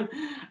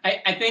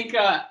 I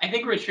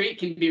think retreat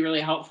can be really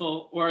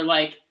helpful, or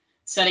like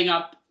setting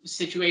up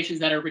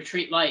situations that are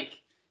retreat like,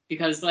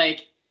 because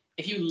like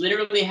if you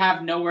literally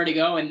have nowhere to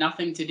go and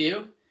nothing to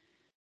do,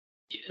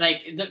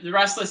 like the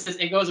restlessness,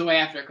 it goes away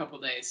after a couple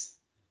of days.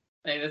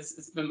 Like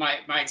it's been my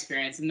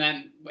experience,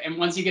 and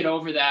once you get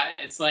over that,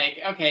 it's like,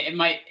 okay, it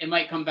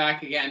might come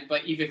back again,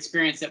 but you've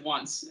experienced it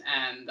once,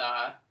 and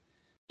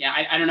yeah,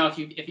 I don't know if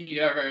you've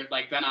ever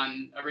like been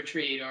on a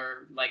retreat,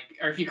 or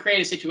if you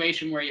create a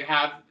situation where you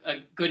have a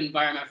good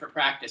environment for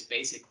practice,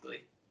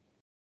 basically.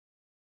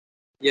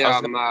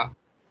 Yeah,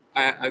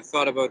 I've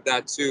thought about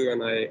that too,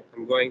 and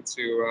I'm going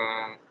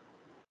to.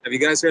 Have you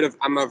guys heard of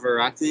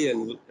Amavarati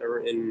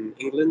in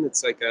England?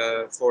 It's like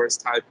a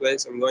forest high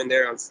place. I'm going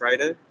there on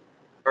Friday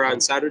or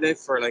on Saturday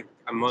for like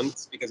a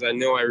month, because I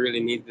know I really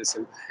need this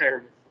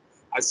environment.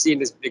 I've seen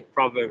this big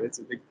problem. It's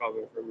a big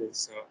problem for me.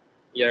 So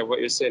yeah, what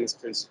you're saying is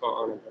pretty spot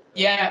on.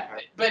 Yeah,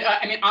 but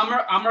I mean,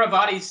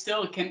 Amaravati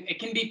still can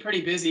be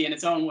pretty busy in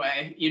its own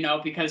way,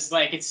 because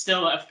like it's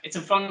still it's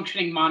a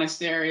functioning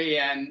monastery,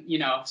 and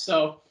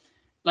so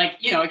like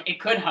it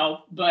could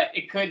help, but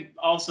it could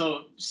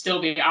also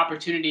still be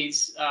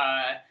opportunities.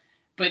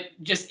 But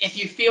just if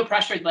you feel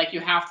pressured, like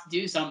you have to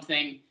do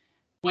something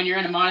when you're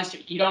in a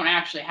monastery, you don't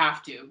actually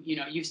have to.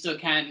 You still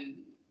can.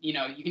 You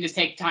can just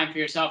take time for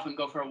yourself and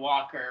go for a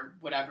walk or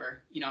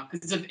whatever.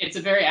 Because it's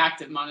a very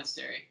active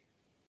monastery.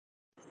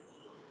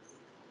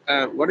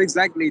 What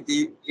exactly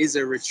is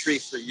a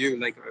retreat for you?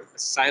 Like a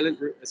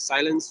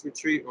silence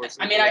retreat or I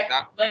something mean, like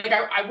that?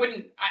 I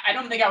wouldn't. I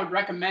don't think I would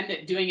recommend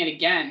it doing it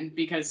again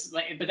because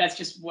but that's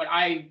just what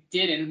I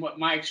did and what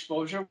my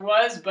exposure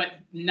was. But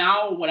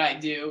now what I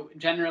do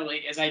generally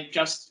is I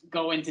just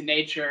go into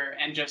nature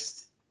and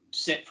just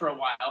sit for a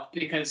while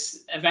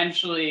because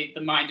eventually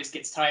the mind just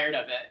gets tired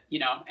of it, you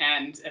know,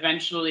 and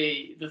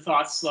eventually the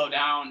thoughts slow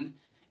down,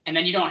 and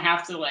then you don't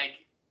have to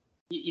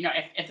you know,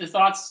 if the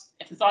thoughts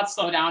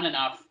slow down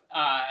enough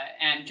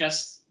and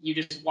you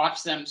just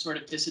watch them sort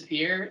of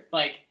disappear,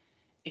 like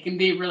it can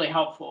be really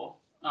helpful.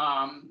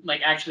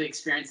 Like actually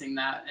experiencing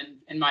that, and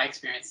in my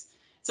experience,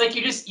 it's like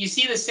you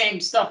see the same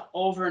stuff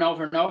over and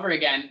over and over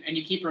again, and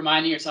you keep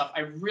reminding yourself, I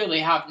really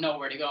have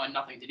nowhere to go and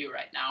nothing to do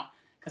right now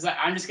because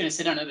I'm just gonna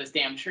sit under this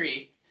damn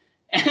tree,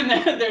 and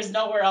there's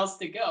nowhere else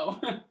to go.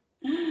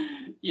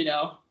 You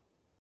know.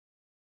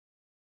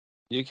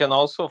 You can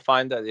also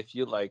find that if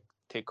you like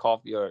take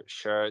off your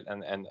shirt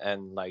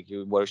and like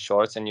you wear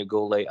shorts and you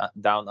go lay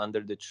down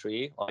under the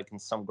tree, like in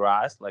some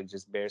grass, like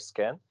just bare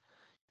skin,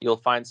 you'll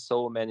find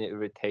so many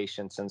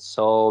irritations and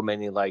so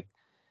many like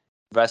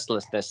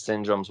restlessness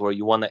syndromes where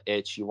you want to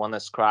itch, you want to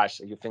scratch,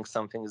 you think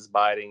something is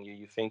biting you,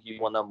 you think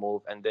you want to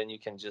move, and then you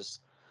can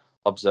just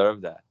observe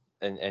that,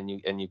 and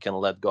you can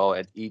let go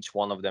at each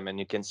one of them, and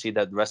you can see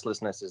that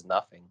restlessness is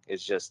nothing. It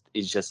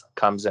just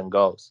comes and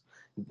goes.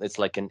 It's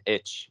like an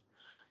itch.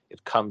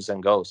 It comes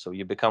and goes. So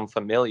you become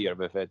familiar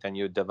with it, and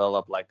you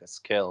develop like a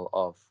skill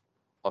of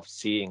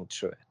seeing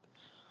through it.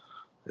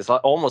 It's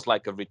like almost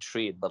like a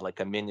retreat, but like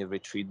a mini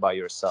retreat by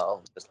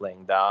yourself, just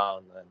laying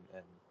down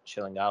and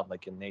chilling out,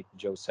 like in nature.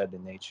 Joe said,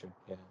 in nature.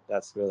 Yeah,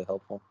 that's really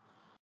helpful.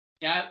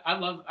 Yeah, I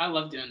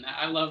love doing that.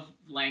 I love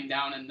laying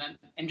down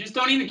and just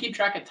don't even keep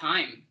track of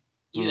time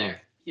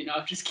either. You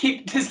know, just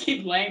keep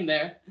laying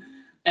there,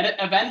 and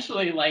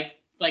eventually, like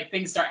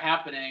things start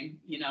happening.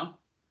 You know.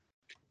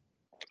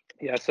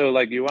 Yeah, so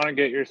like you want to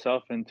get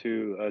yourself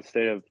into a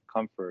state of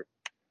comfort.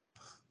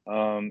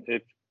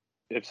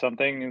 If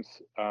something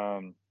is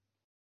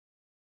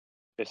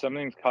if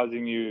something's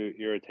causing you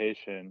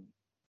irritation,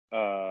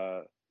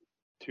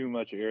 too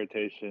much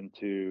irritation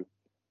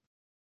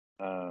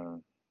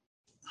than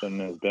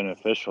is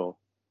beneficial,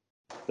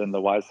 then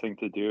the wise thing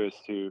to do is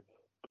to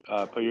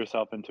put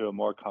yourself into a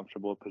more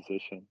comfortable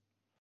position.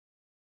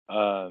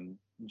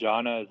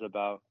 Jhana is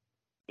about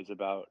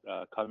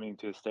coming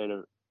to a state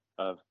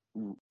of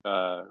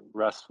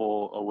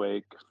restful,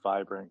 awake,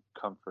 vibrant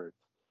comfort.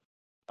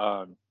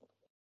 And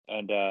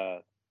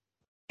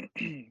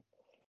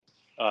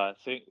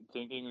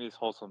thinking these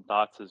wholesome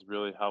thoughts is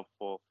really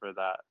helpful for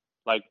that.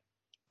 Like,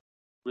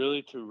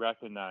 really to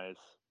recognize,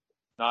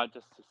 not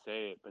just to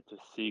say it, but to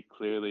see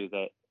clearly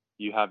that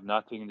you have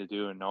nothing to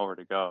do and nowhere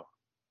to go.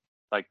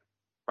 Like,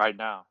 right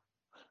now,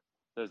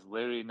 there's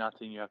literally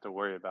nothing you have to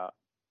worry about.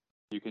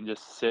 You can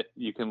just sit,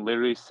 you can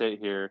literally sit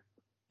here.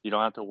 You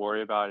don't have to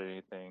worry about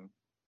anything.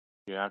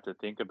 You don't have to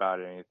think about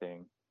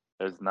anything.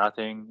 There's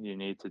nothing you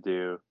need to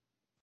do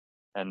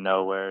and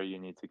nowhere you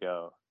need to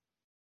go.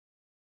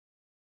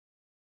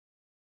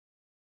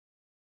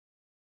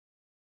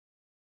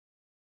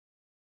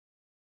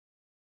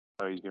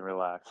 So you can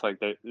relax. Like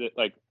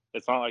like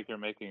it's not like you're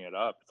making it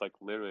up. It's like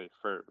literally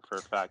for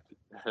a fact.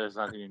 There's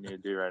nothing you need to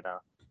do right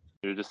now.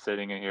 You're just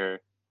sitting in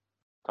here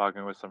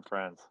talking with some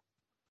friends.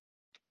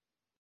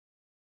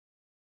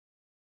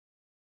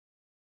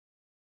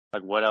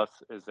 Like, what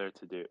else is there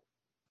to do?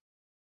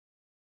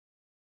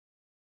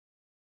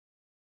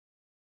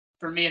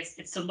 For me,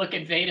 it's to look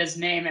at Veda's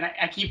name, and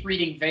I keep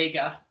reading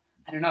Vega.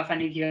 I don't know if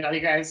any of you other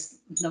guys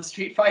know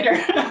Street Fighter,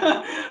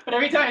 but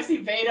every time I see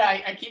Veda,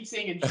 I keep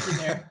seeing a G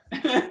there.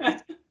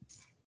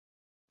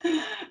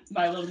 It's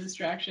my little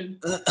distraction.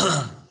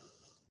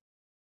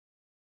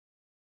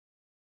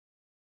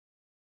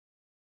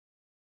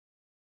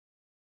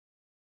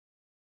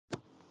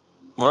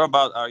 Where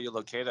about are you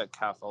located,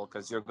 Cathal?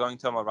 Because you're going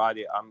to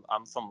Maradi.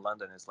 I'm from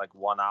London. It's like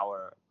 1.5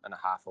 hours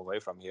away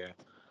from here.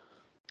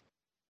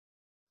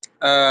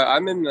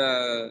 I'm in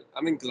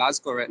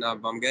Glasgow right now,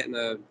 but I'm getting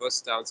a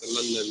bus down to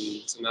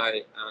London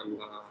tonight, and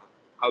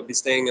I'll be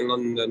staying in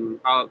London.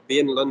 I'll be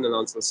in London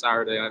until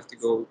Saturday. I have to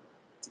go.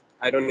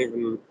 I don't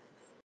even.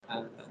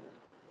 I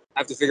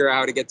have to figure out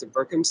how to get to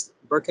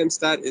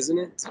Berkhamsted, isn't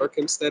it?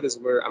 Berkhamsted is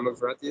where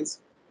Amavrati is.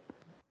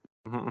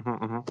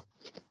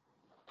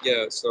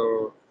 Yeah,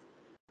 so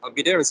I'll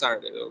be there on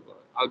Saturday though,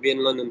 but I'll be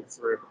in London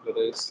for a couple of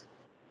days.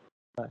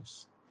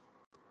 Nice.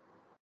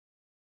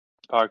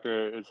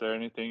 Parker, is there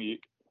anything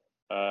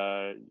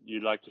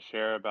you'd like to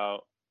share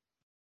about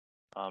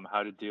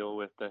how to deal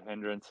with the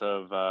hindrance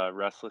of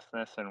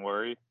restlessness and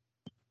worry?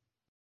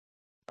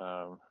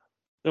 The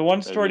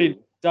one story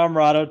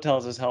Damrado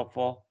tells is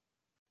helpful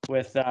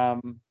with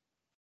the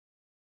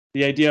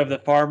idea of the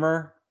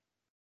farmer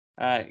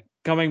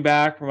coming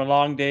back from a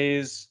long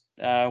day's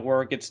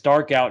work. It's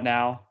dark out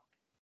now,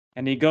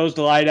 and he goes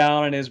to lie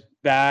down in his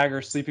bag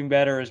or sleeping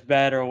bed or his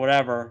bed or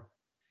whatever,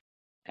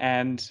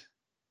 and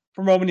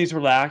for a moment he's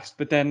relaxed,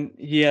 but then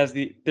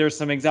there's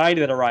some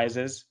anxiety that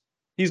arises.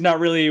 He's not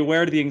really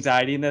aware of the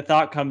anxiety, and the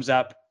thought comes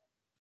up,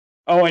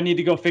 oh, I need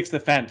to go fix the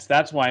fence.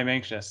 That's why I'm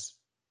anxious.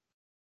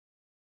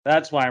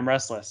 That's why I'm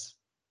restless.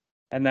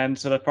 And then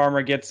so the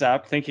farmer gets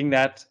up thinking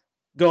that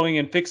going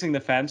and fixing the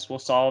fence will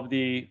solve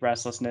the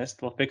restlessness,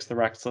 will fix the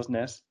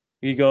restlessness.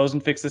 He goes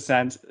and fixes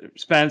the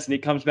fence and he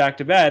comes back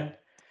to bed.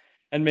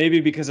 And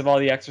maybe because of all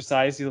the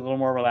exercise, he's a little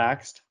more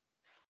relaxed.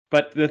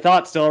 But the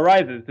thought still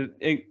arises.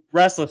 The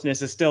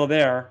restlessness is still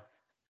there.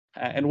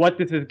 And what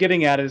this is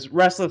getting at is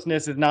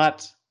restlessness is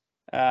not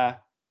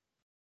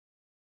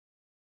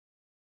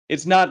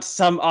it's not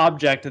some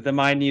object that the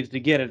mind needs to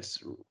get.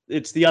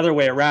 It's the other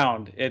way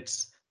around.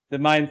 It's the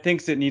mind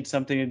thinks it needs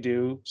something to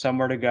do,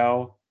 somewhere to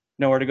go,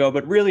 nowhere to go.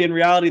 But really, in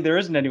reality, there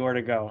isn't anywhere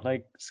to go,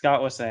 like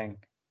Scott was saying.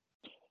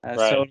 So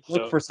Right.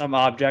 look So for some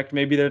object.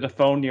 Maybe there's a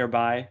phone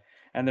nearby,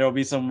 and there will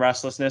be some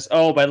restlessness.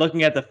 Oh, by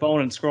looking at the phone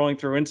and scrolling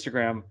through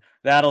Instagram,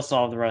 that'll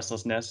solve the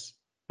restlessness.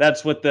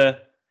 That's what the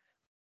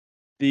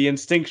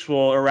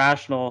instinctual,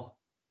 irrational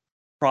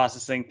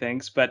processing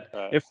thinks. But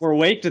right, if we're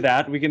awake to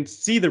that, we can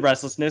see the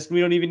restlessness, and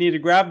we don't even need to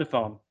grab the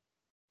phone.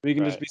 We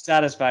can just right, be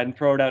satisfied and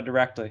throw it out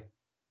directly.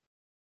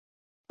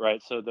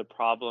 right. So the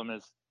problem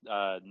is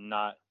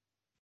not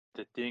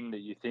the thing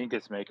that you think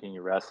is making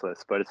you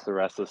restless, but it's the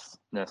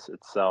restlessness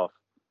itself.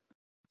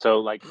 So,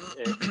 like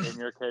in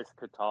your case,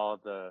 Katal,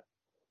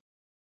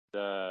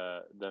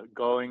 the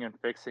going and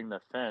fixing the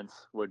fence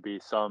would be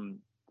some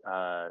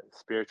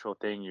spiritual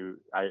thing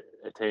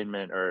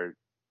attainment or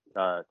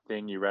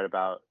thing you read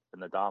about in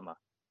the Dhamma.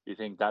 You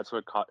think that's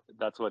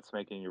what's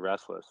making you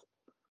restless.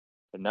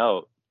 But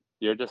no,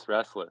 you're just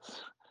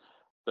restless.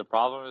 The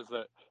problem is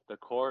that the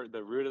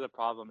root of the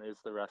problem is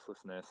the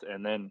restlessness,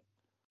 and then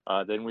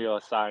we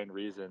assign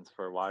reasons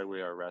for why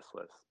we are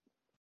restless.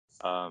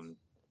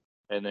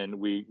 And then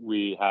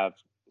we have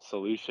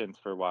solutions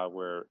for why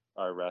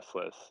are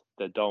restless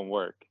that don't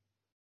work.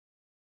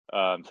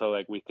 So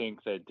like we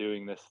think that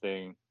doing this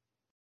thing,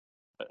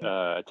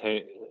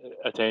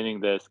 attaining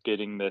this,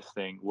 getting this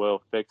thing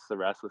will fix the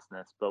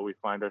restlessness, but we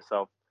find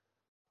ourselves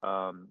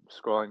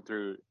scrolling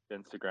through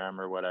Instagram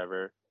or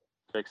whatever,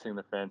 fixing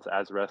the fence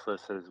as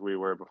restless as we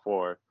were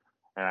before,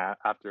 and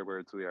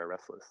afterwards we are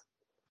restless.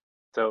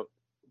 So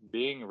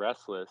being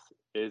restless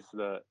is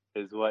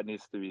what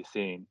needs to be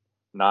seen,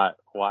 not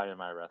why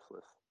am I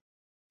restless.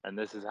 And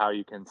this is how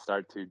you can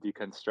start to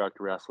deconstruct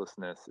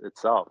restlessness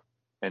itself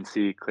and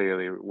see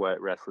clearly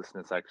what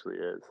restlessness actually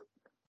is.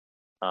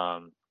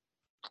 Um,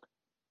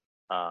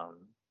 um,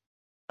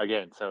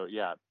 Again, so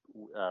yeah,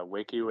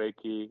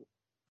 wakey,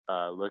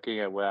 looking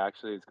at what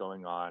actually is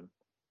going on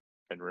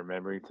and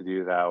remembering to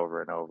do that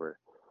over and over.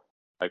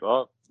 Like,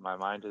 oh, my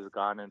mind has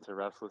gone into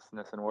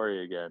restlessness and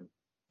worry again.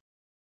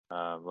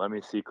 Let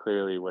me see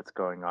clearly what's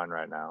going on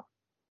right now.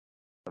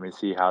 Let me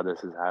see how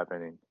this is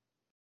happening.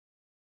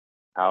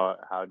 How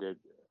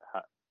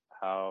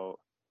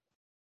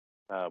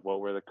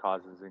what were the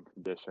causes and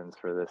conditions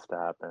for this to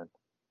happen?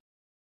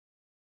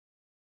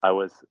 I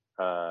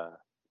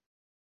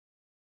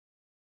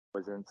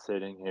wasn't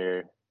sitting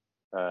here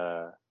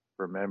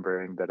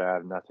remembering that I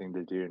have nothing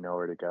to do,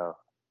 nowhere to go.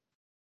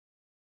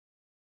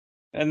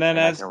 And then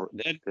And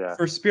yeah,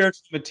 for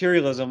spiritual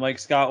materialism, like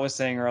Scott was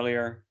saying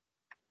earlier,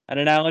 an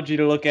analogy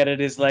to look at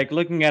it is like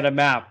looking at a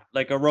map,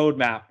 like a road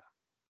map.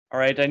 All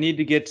right, I need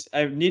to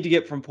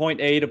get from point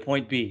A to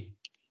point B.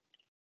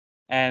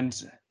 And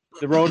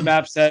the road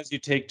map says you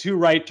take 2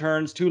 right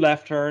turns, 2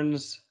 left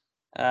turns,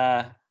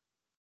 or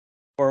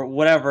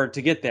whatever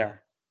to get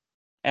there.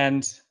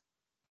 And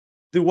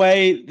the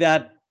way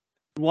that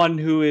one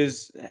who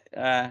is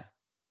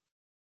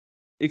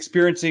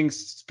experiencing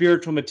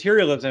spiritual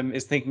materialism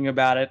is thinking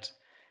about it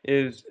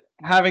is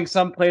having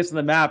some place on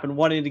the map and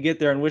wanting to get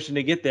there and wishing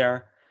to get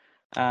there.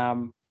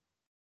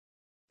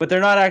 But they're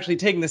not actually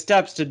taking the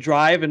steps to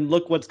drive and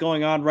look what's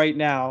going on right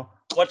now.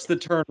 What's the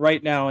turn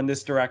right now in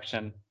this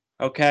direction?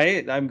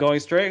 Okay, I'm going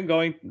straight, I'm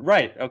going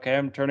right. Okay,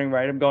 I'm turning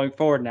right, I'm going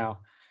forward now.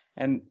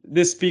 And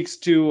this speaks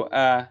to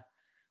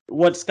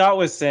what Scott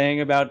was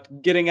saying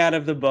about getting out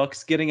of the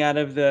books, getting out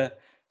of the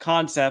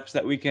concepts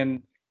that we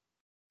can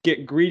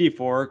get greedy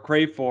for,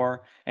 crave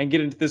for, and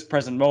get into this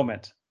present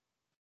moment.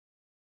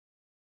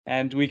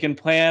 And we can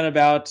plan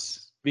about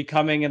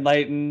becoming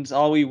enlightened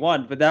all we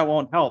want, but that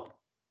won't help.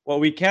 What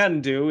we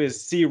can do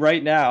is see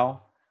right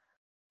now,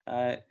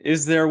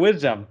 is there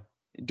wisdom?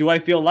 Do I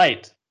feel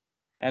light?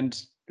 And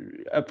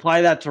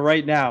apply that to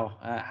right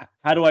now.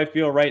 How do I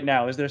feel right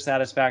now? Is there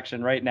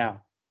satisfaction right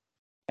now?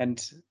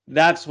 And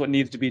that's what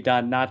needs to be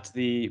done, not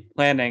the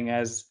planning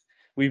as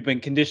we've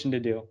been conditioned to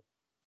do.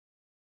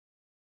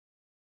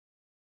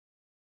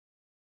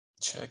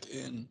 Check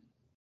in.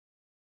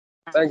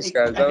 Thanks,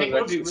 guys. I That think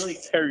was what would be actually really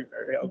very,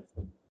 very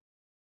helpful.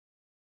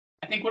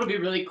 I think what would be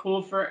really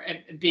cool for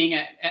being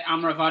at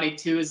Amaravati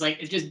too is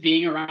just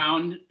being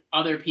around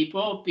other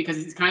people, because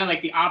it's kind of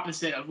like the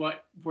opposite of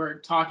what we're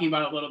talking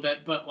about a little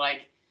bit, but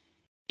like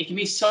it can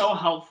be so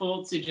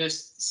helpful to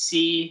just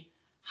see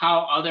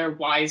how other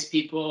wise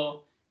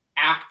people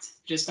act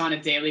just on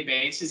a daily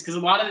basis, because a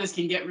lot of this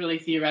can get really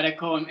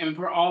theoretical, and if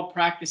we're all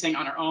practicing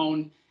on our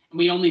own and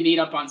we only meet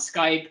up on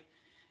Skype,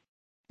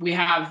 we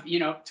have,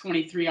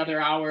 23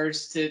 other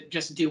hours to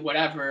just do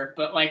whatever.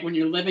 But like when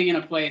you're living in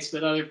a place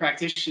with other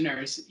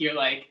practitioners,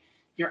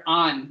 you're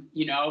on,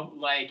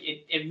 like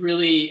it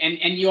really,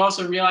 and you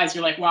also realize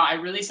you're like, wow, I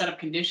really set up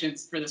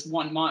conditions for this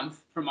 1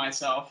 month for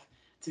myself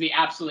to be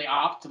absolutely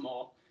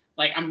optimal.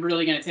 Like I'm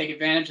really going to take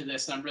advantage of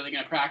this, and I'm really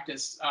going to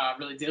practice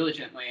really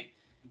diligently.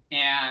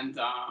 And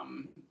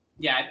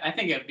yeah, I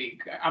think it'd be.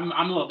 I'm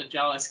a little bit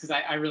jealous because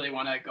I really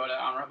want to go to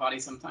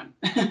Amaravati sometime.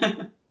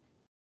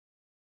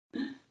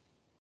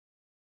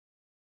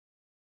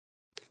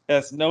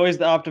 Yes, always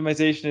the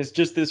optimization is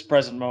just this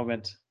present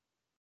moment.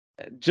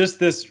 Just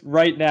this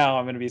right now,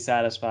 I'm going to be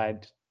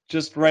satisfied.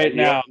 Just right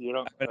now, you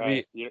don't, I'm going to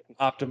right. be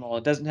optimal.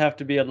 It doesn't have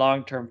to be a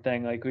long-term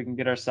thing. Like we can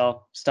get ourselves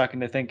stuck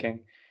into thinking.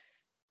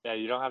 Yeah,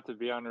 you don't have to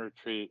be on a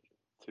retreat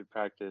to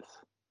practice.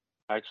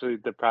 Actually,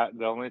 the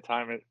only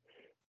time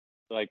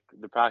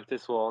the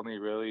practice will only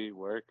really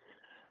work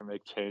or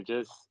make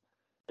changes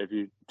if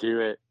you do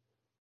it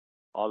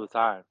all the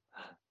time.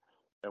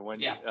 And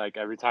when Yeah. like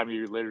every time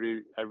you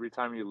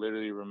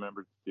literally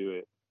remember to do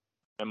it.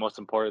 And most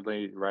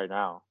importantly, right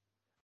now.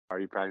 Are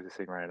you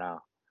practicing right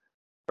now?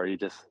 Or are you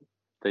just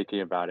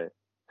thinking about it?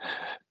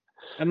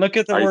 And look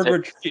at the Are you word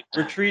retreat.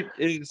 Retreat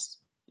is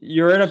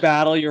you're in a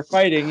battle, you're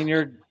fighting, and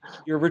you're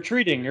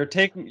retreating.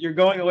 You're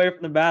going away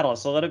from the battle.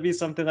 So let it be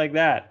something like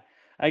that.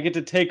 I get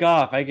to take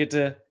off. I get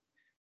to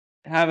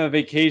have a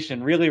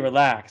vacation, really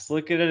relax.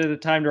 Look at it as a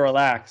time to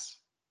relax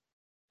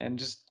and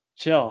just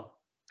chill.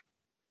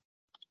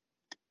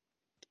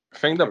 I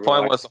think the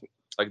point was relax?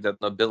 like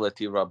that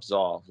nobility rubs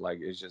off. Like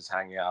it's just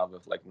hanging out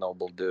with like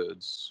noble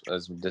dudes.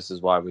 As this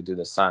is why we do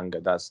the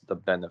sangha. That's the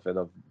benefit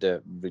of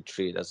the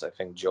retreat, as I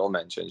think Joe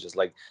mentioned. Just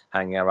like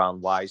hanging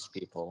around wise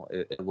people,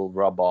 it will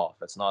rub off.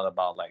 It's not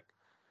about like,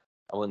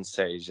 I wouldn't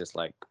say it's just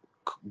like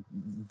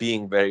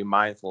being very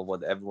mindful of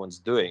what everyone's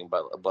doing,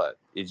 but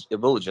it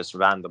will just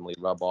randomly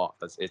rub off.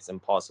 It's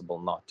impossible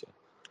not to.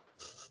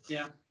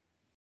 Yeah.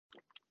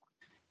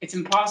 It's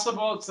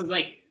impossible to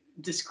like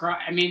describe.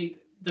 I mean,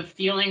 the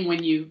feeling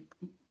when you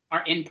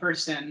are in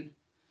person,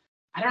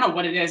 I don't know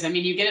what it is. I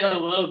mean, you get it a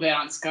little bit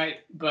on Skype,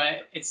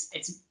 but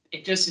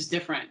it just is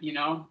different,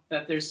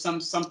 that there's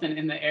something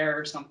in the air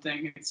or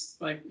something. It's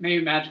like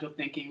maybe magical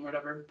thinking or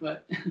whatever,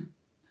 but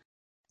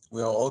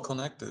We are all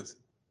connected.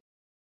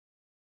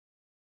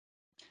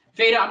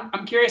 Veda,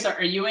 I'm curious,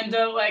 are you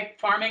into like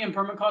farming and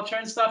permaculture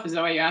and stuff? Is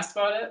that why you asked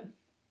about it?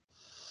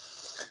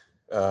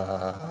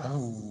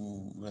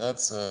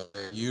 That's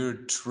you're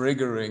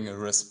triggering a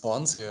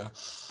response here.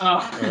 Oh.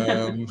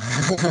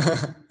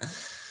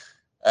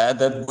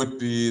 That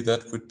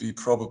would be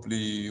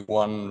probably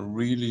one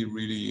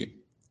really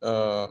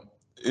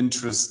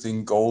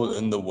interesting goal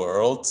in the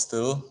world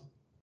still.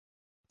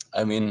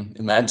 I mean,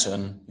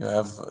 imagine you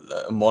have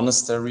a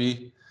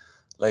monastery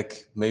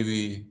like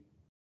maybe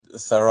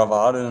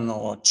Theravadan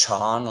or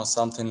Chan or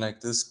something like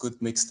this, good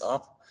mixed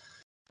up,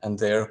 and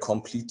they're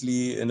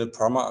completely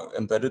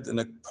embedded in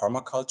a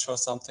permaculture or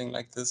something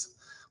like this,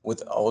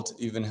 without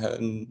even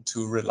having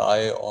to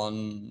rely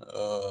on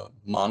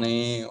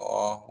money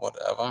or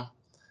whatever.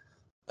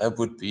 That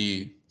would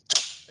be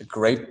a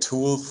great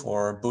tool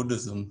for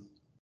Buddhism.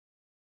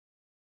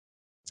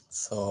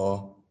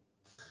 So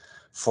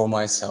for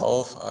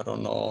myself, I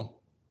don't know,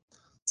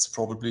 it's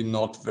probably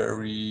not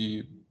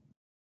very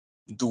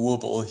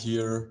doable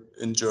here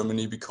in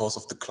Germany because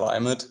of the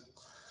climate.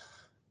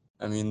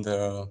 I mean,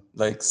 there are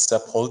like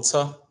Sepp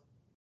Holzer.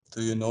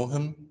 Do you know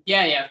him?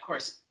 Yeah, of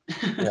course.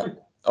 Yeah,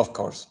 of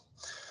course.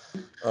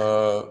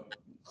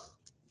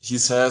 He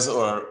says,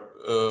 or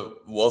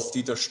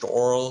Wolf-Dieter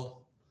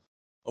Storl,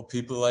 or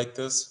people like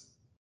this.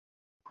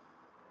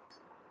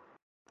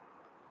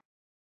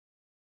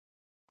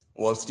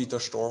 Wolf-Dieter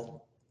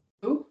Storl.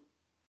 Who?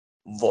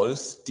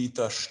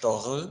 Wolf-Dieter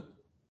Storl.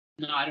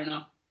 No, I don't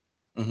know.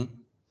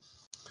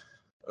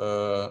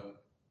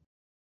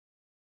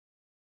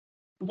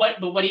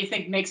 What do you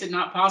think makes it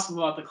not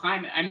possible at the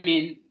climate? I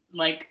mean,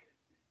 like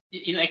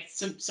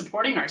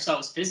supporting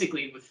ourselves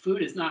physically with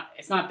food it's not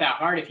that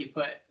hard if you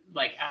put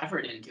like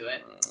effort into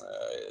it.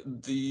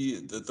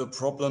 The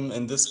problem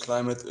in this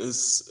climate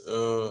is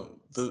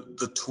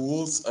the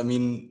tools. I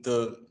mean,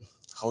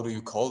 how do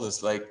you call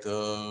this? Like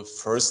the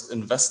first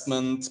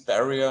investment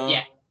barrier.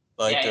 Yeah.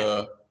 Like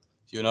Yeah.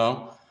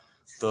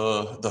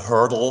 the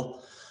hurdle.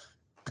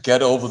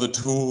 Get over the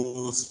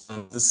tools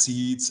and the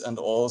seeds and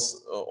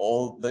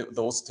all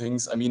those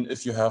things. I mean,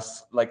 if you have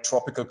like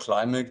tropical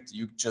climate,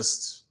 you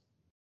just.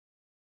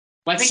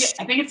 Well, I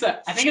think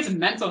it's a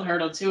mental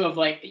hurdle too of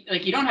like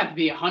you don't have to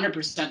be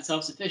 100%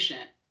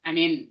 self-sufficient. I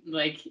mean,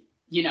 like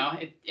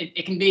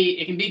it can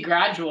be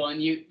gradual,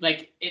 and you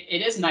like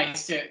it is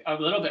nice to a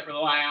little bit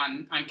rely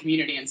on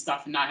community and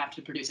stuff and not have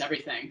to produce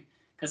everything.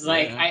 Because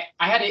like Yeah.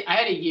 I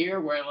had a year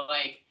where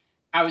like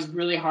I was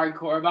really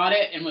hardcore about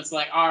it and was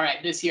like, all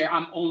right, this year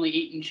I'm only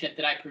eating shit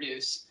that I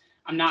produce.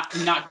 I'm not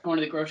going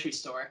to the grocery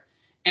store.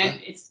 And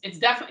Yeah. it's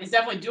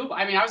definitely doable.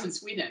 I mean, I was in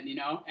Sweden,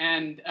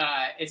 and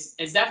it's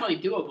definitely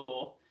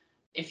doable.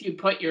 if you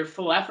put your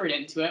full effort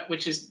into it,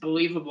 which is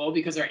believable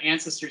because our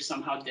ancestors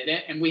somehow did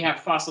it, and we have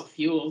fossil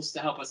fuels to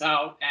help us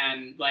out,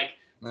 and like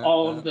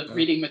all of the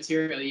reading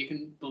material you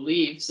can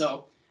believe.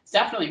 So it's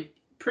definitely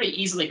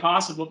pretty easily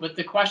possible. But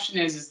the question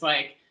is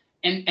like,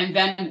 and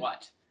then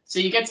what? So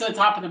you get to the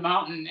top of the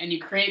mountain and you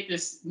create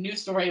this new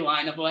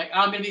storyline of like,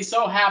 I'm going to be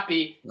so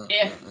happy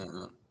if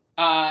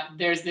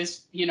there's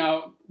this, you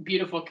know,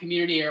 beautiful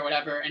community or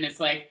whatever. And it's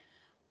like,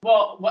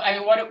 well,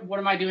 what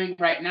am I doing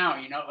right now?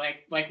 You know,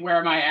 like where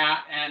am I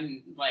at,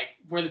 and like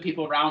where the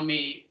people around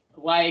me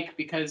like,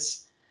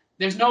 because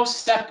there's no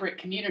separate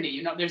community.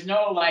 You know, there's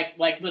no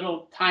like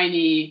little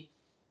tiny,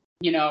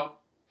 you know,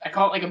 I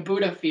call it like a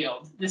Buddha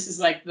field. This is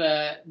like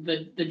the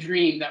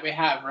dream that we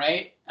have,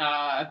 right?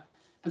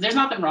 But there's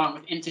nothing wrong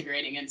with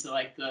integrating into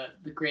like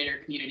the greater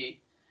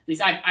community. At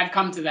least I've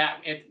come to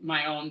that with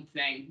my own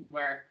thing,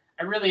 where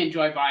I really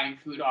enjoy buying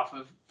food off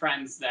of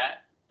friends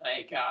that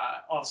like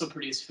also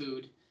produce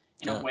food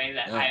in a way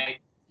that I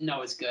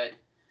know is good.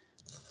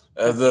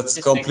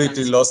 That's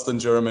completely lost in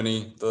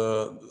Germany.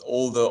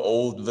 All the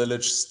old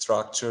village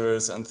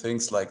structures and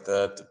things like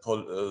that.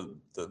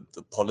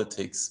 The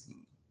politics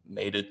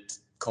made it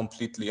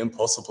completely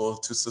impossible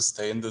to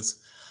sustain this.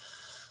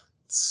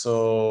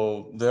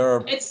 So there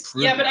are.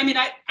 But I mean,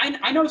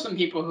 I know some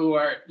people who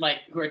are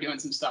doing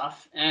some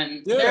stuff,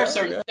 and there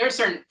are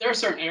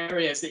certain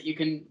areas that you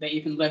can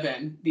live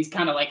in, these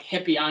kind of like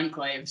hippie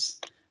enclaves.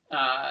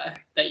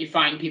 That you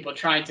find people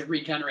trying to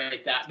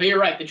regenerate that. But you're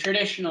right, the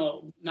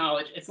traditional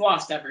knowledge, it's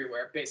lost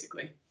everywhere,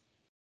 basically.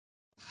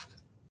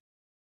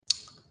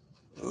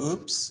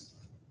 Oops.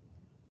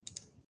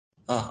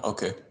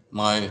 Okay.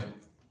 My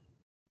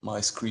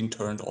screen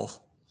turned off.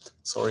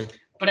 Sorry.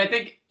 But I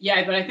think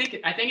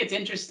it's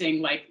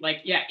interesting,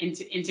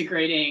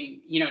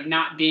 integrating, you know,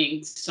 not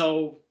being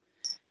so,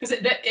 because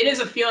it is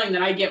a feeling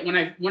that I get when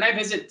I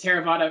visit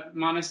Theravada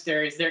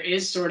monasteries. There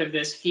is sort of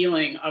this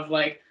feeling of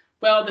like,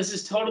 well, this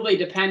is totally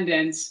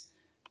dependent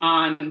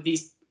on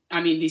these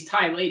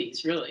Thai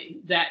ladies, really,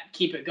 that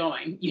keep it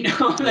going. You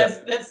know,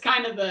 that's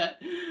kind of the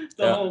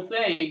whole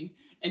thing.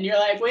 And you're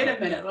like, wait a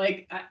minute,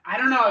 like I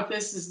don't know if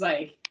this is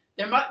like,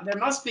 there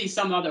must be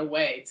some other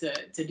way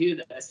to do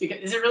this, because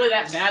is it really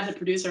that bad to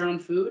produce our own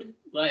food?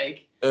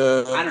 Like, I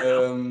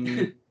don't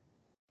know.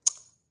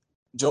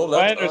 Joe,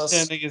 let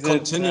us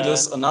continue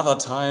this another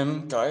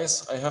time,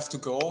 guys. I have to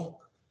go.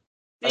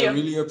 I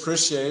really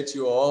appreciate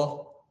you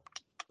all.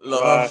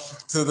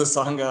 Love to the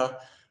Sangha.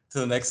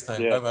 Till next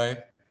time. Bye bye.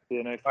 See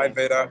you next time.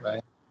 Bye, Veda.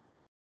 Bye.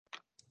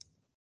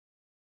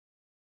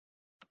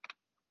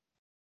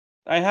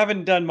 I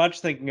haven't done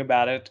much thinking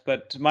about it,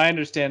 but my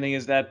understanding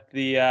is that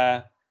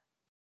the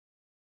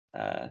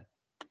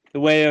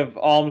way of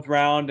alms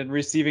round and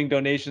receiving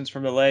donations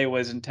from the lay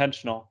was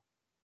intentional.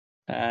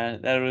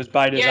 That it was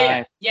by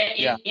design.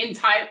 In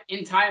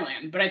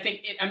Thailand, but I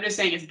think I'm just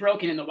saying it's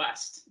broken in the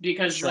West,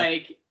 because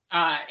like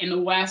in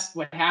the West,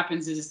 what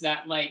happens is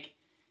that like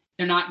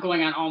they're not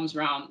going on alms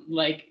round.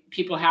 Like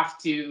people have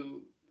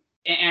to,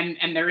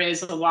 and there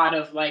is a lot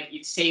of like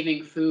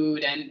saving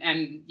food,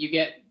 and you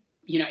get,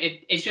 you know,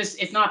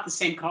 it's not the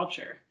same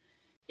culture.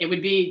 It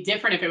would be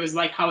different if it was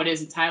like how it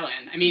is in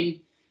Thailand. I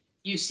mean,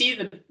 you see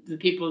the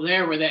people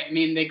there where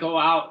they go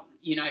out.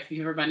 You know, if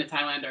you've ever been to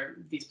Thailand or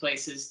these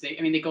places,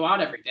 they go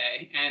out every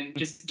day and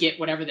just get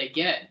whatever they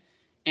get.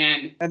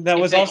 And that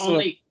was also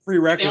a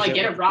prerequisite. If they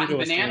only get a rotten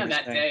banana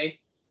that day,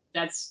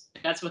 that's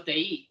what they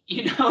eat,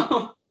 you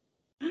know?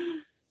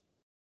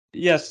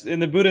 Yes, in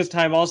the Buddha's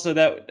time also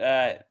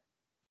that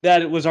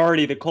it was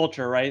already the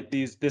culture, right?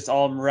 This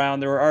all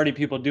around, there were already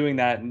people doing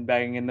that, and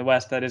back in the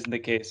West, that isn't the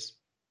case.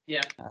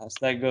 Yeah. So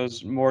that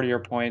goes more to your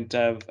point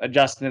of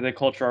adjusting to the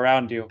culture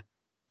around you.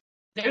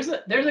 There's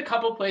a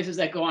couple places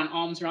that go on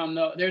alms round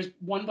though. There's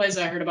one place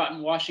I heard about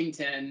in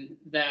Washington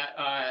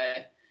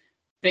that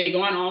they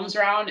go on alms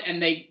round,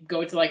 and they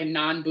go to like a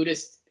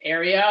non-Buddhist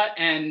area,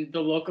 and the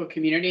local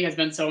community has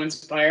been so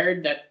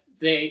inspired that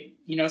they,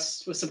 you know,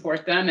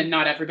 support them, and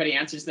not everybody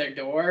answers their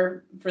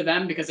door for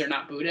them because they're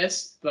not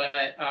Buddhist,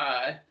 but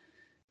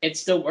it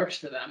still works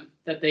for them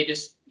that they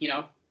just, you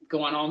know,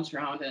 go on alms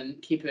round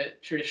and keep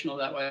it traditional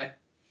that way.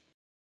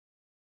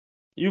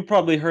 You've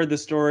probably heard the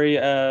story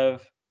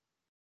of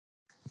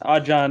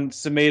Ajahn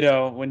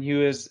Sumedho. When he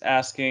was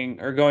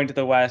asking or going to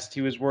the West, he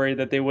was worried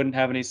that they wouldn't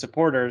have any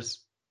supporters.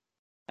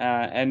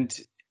 And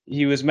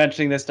he was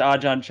mentioning this to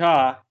Ajahn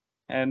Chah,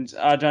 and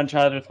Ajahn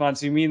Chah's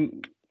response, you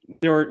mean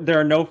there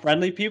are no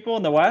friendly people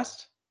in the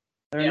West?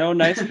 There are no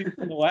nice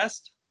people in the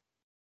West?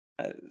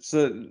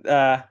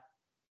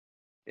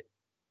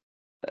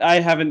 I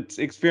haven't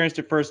experienced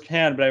it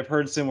firsthand, but I've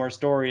heard similar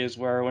stories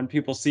where when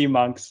people see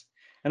monks,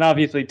 and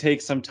obviously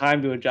take some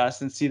time to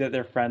adjust and see that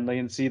they're friendly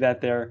and see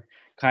that they're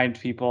kind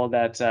people,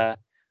 that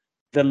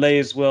the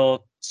lays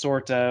will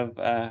sort of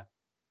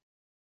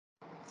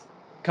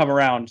come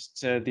around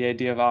to the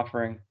idea of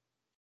offering.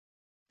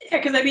 Yeah,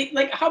 because I mean,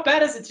 like, how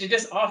bad is it to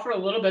just offer a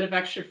little bit of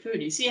extra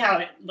food? You see how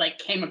it like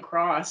came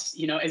across,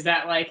 you know, is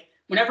that like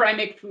whenever I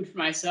make food for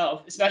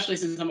myself, especially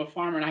since I'm a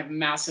farmer and I have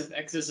massive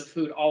excess of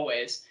food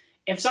always,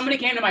 if somebody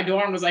came to my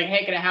door and was like,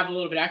 hey, can I have a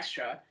little bit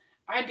extra?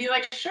 I'd be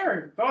like,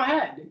 sure, go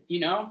ahead,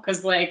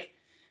 because like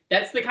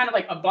that's the kind of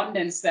like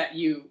abundance that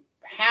you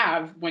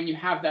have when you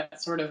have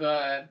that sort of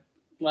a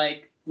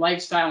like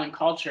lifestyle and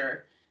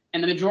culture.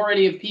 And the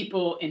majority of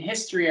people in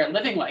history are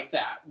living like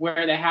that,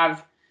 where they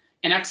have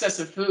an excess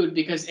of food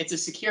because it's a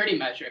security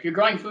measure. If you're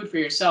growing food for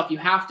yourself, you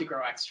have to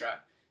grow extra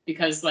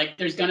because like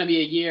there's going to be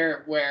a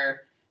year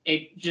where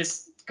it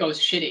just goes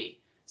shitty.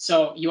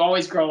 So you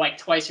always grow like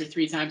twice or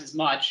three times as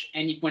much.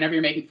 And whenever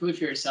you're making food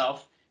for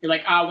yourself, you're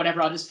like,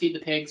 whatever, I'll just feed the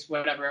pigs,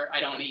 whatever, I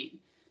don't eat,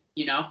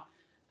 you know?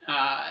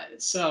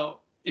 So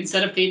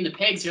instead of feeding the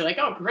pigs, you're like,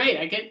 oh, great,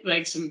 I get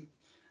like some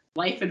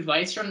life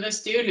advice from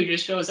this dude who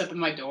just shows up at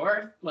my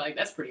door. Like,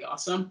 that's pretty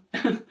awesome.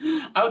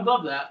 I would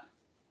love that.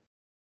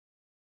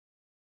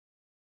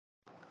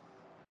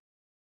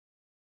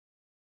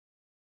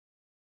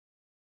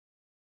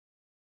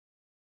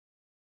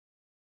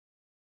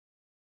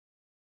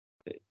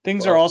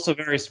 Things are also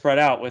very spread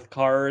out with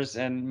cars,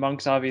 and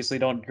monks obviously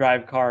don't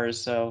drive cars,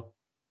 so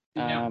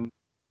that's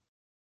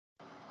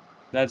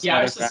yeah.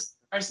 another fact.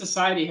 Our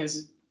society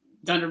has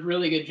done a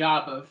really good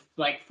job of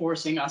like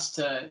forcing us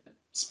to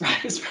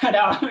spread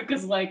out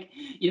because like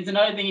it's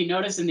another thing you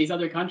notice in these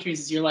other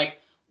countries is you're like,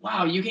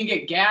 wow, you can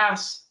get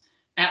gas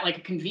at like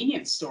a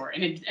convenience store,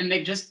 and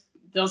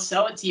they'll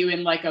sell it to you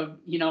in like a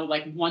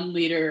like 1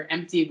 liter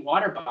empty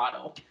water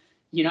bottle,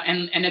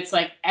 and it's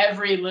like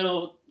every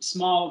little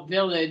small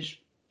village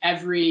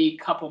every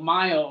couple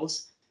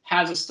miles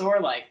has a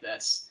store like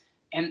this,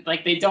 and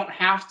like they don't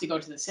have to go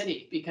to the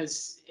city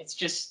because it's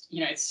just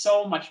it's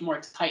so much more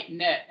tight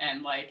knit,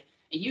 and like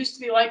it used to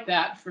be like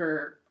that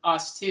for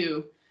us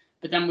too,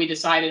 but then we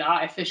decided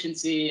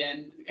efficiency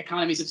and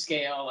economies of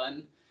scale,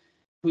 and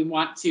we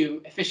want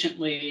to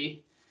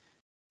efficiently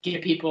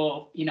get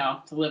people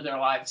to live their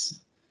lives,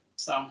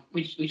 so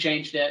we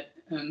changed it,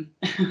 and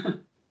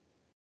it's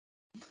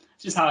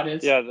just how it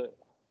is. Yeah,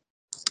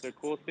 the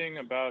cool thing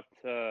about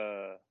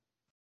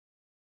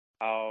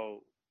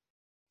how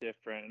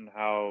different and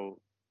how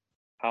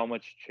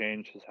much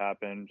change has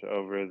happened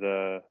over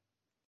the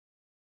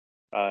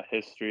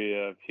history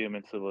of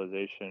human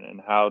civilization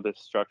and how the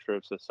structure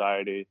of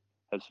society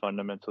has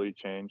fundamentally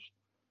changed.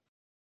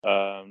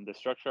 The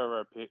structure of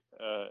our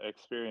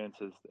experience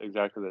is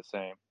exactly the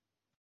same.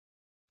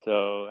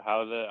 So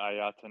how the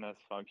ayatanas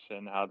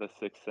function, how the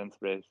six sense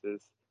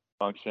bases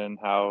function,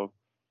 how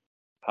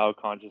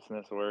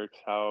consciousness works,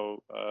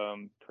 how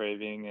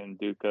craving and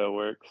dukkha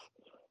works,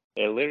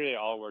 it literally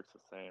all works the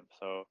same.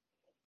 So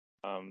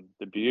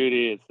the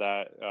beauty is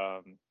that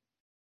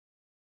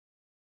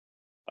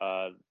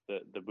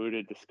the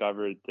Buddha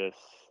discovered this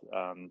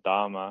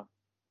Dhamma,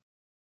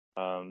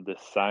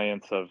 this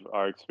science of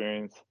our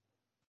experience,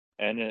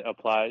 and it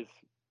applies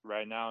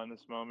right now in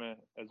this moment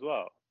as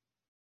well.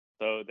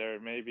 So there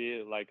may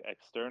be like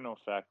external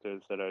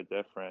factors that are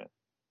different,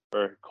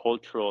 or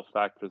cultural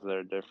factors that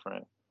are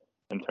different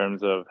in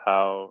terms of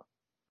how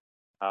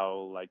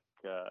like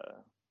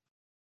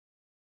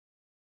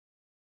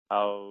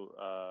how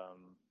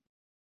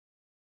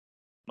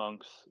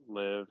monks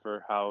live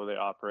or how they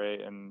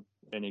operate in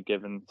any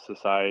given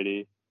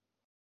society.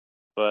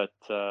 But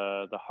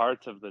the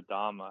heart of the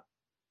Dhamma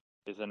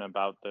isn't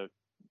about the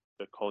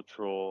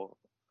cultural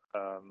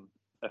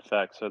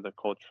effects or the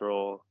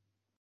cultural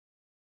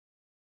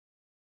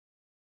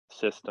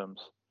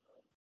systems.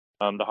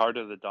 The heart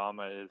of the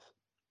Dhamma is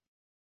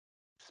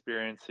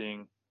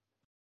experiencing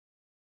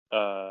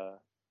the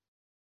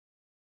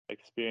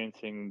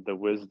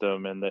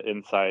wisdom and the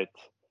insight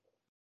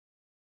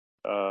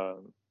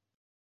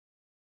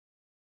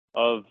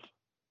of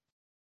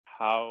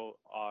how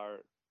our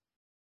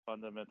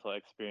fundamental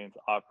experience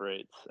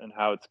operates and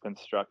how it's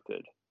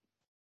constructed,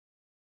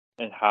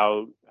 and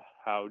how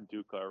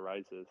dukkha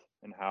arises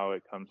and how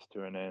it comes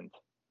to an end.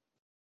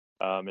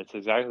 It's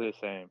exactly the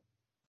same,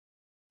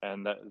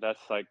 and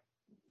that's like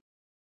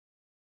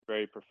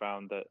very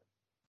profound that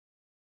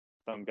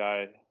some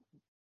guy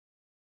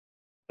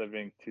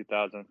living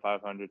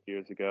 2,500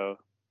 years ago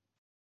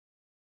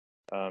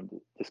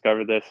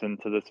discovered this,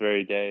 and to this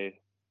very day,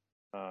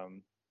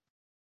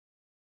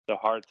 the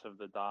hearts of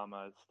the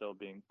Dhamma is still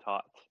being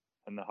taught,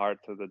 and the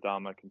hearts of the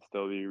Dhamma can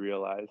still be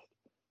realized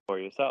for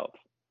yourself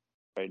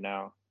right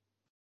now,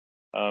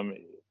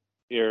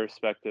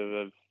 irrespective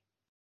of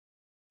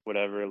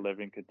whatever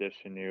living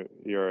condition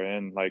you're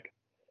in. Like,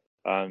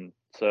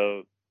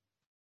 so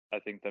I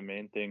think the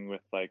main thing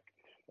with like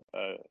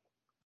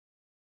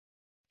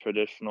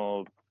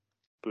traditional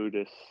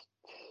Buddhist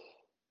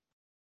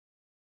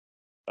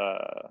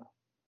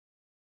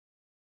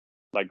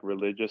like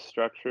religious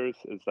structures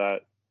is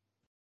that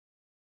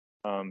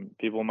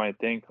people might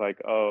think like,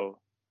 oh,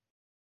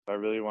 if I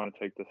really want to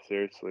take this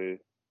seriously,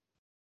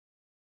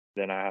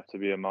 then I have to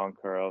be a monk,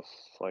 or else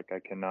like I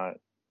cannot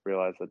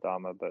realize the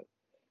Dhamma. But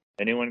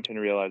anyone can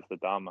realize the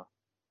Dhamma,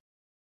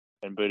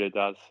 and Buddha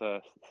does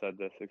said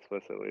this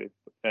explicitly.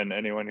 And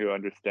anyone who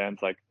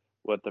understands like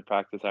what the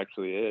practice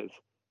actually is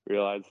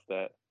realize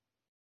that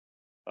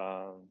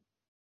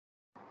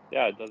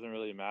yeah, it doesn't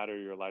really matter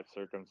your life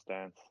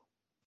circumstance.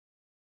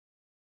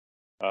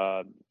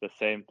 the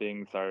same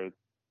things are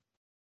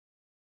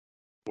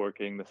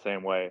working the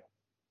same way.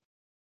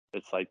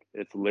 It's like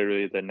it's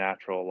literally the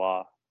natural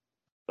law,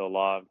 the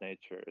law of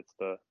nature. It's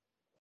the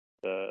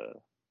the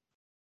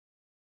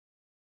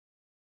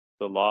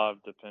law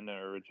of dependent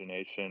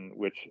origination,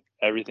 which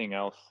everything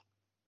else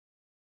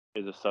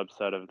is a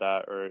subset of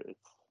that, or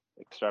it's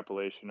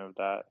extrapolation of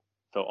that.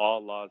 So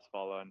all laws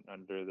fall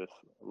under this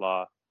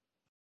law.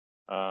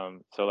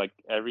 So like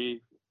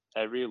every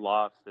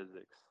law of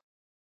physics,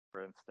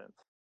 for instance,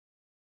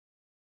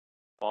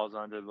 falls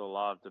under the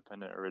law of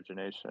dependent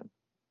origination.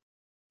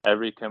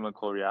 Every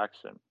chemical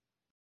reaction,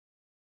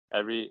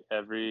 every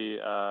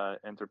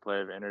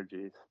interplay of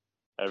energies,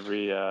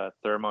 every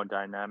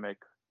thermodynamic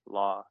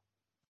law,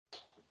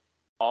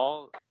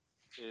 all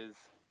is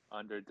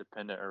under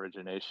dependent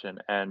origination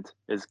and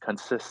is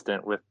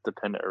consistent with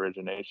dependent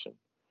origination.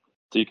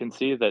 So you can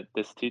see that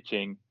this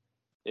teaching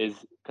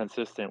is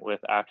consistent with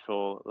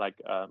actual like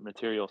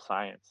material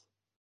science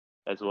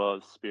as well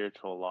as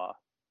spiritual law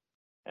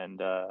and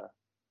the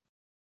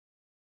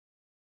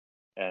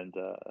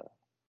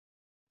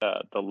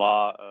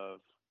law of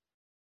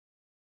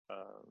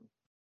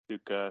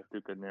dukkha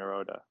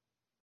nirodha,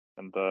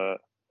 and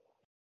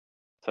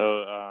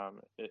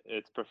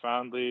it's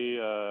profoundly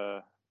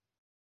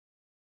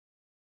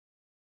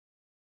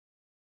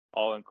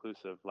all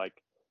inclusive.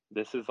 Like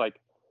this is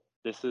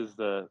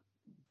the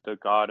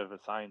God of a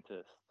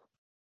scientist.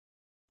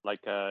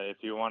 Like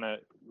if you want to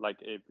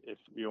if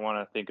you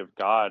want to think of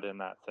God in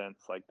that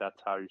sense, like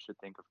that's how you should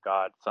think of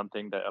God,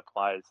 something that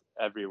applies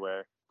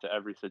everywhere to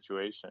every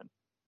situation.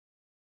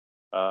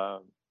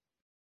 Um,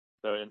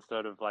 so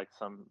instead of like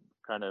some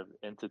kind of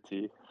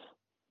entity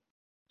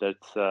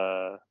that's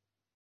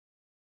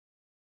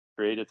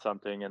created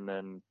something and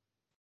then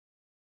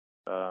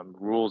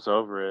rules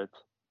over it,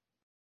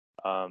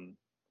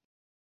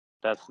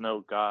 that's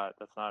no God.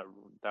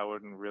 That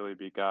wouldn't really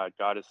be God.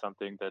 God is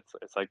something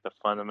it's like the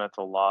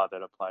fundamental law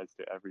that applies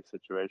to every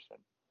situation.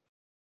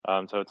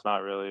 So it's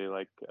not really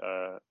like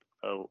a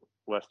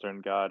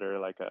Western God or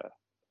like a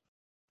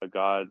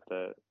God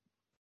that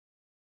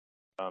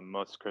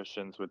most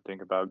Christians would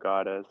think about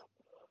God as.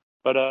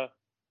 But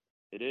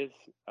it is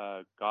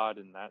God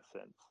in that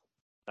sense.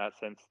 That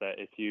sense that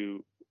if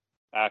you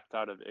act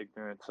out of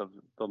ignorance of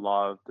the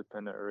law of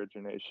dependent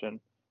origination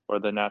or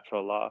the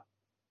natural law,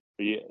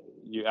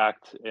 you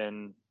act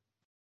in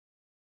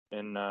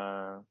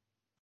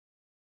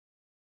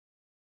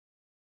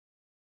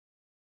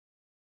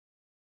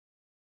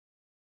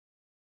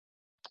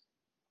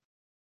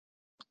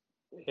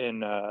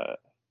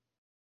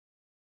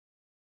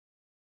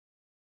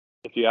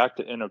if you act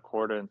in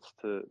accordance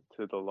to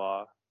the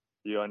law,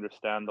 you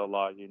understand the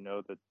law, you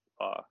know the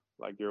law,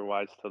 like you're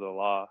wise to the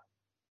law,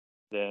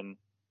 then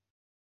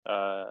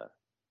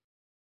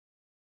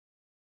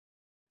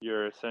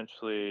you're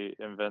essentially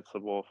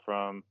invincible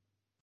from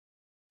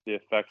the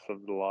effects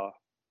of the law.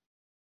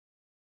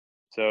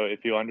 So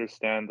if you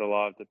understand the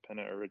law of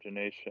dependent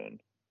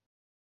origination,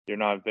 you're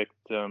not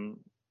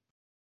victim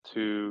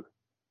to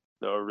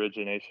the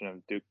origination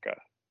of dukkha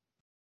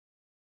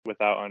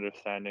without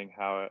understanding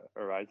how it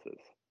arises.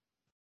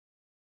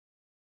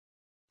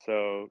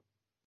 So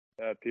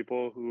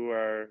people who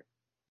are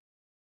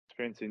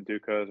experiencing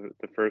dukkha,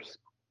 the first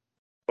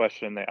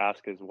question they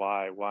ask is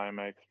why? Why am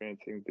I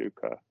experiencing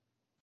dukkha?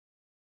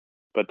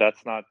 But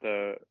that's not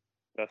the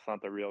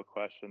real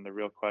question. The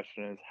real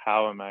question is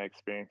how am I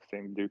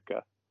experiencing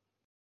dukkha?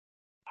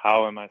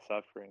 How am I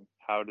suffering?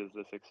 How does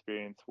this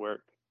experience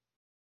work?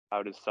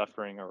 How does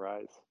suffering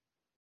arise?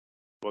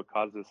 What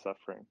causes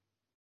suffering?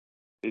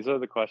 These are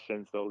the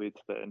questions that lead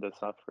to the end of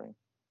suffering.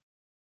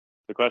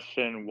 The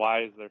question,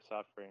 why is there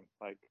suffering?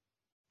 Like,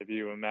 if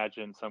you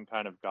imagine some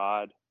kind of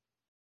God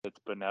that's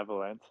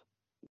benevolent,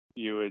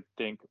 you would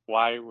think,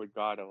 why would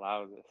God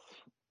allow this?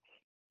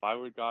 Why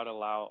would God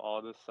allow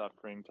all this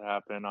suffering to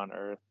happen on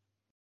earth?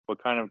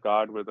 What kind of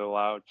God would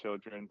allow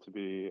children to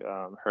be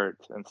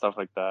hurt and stuff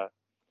like that?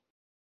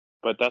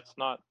 But that's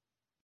not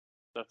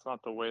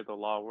the way the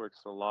law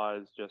works. The law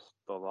is just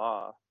the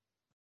law,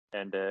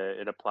 and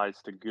it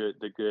applies to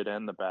the good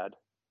and the bad.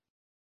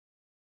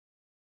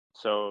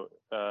 So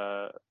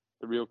the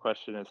real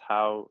question is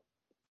how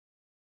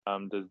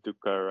does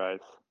dukkha arise?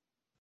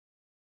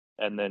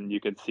 And then you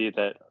can see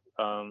that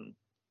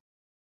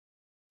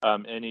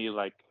any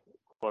like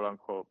quote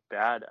unquote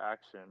bad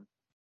action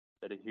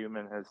that a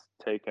human has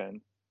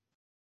taken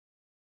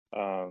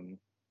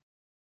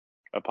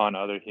upon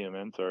other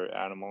humans or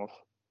animals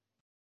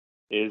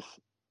is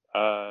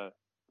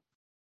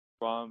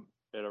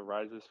it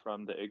arises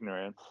from the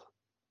ignorance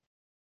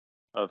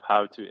of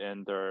how to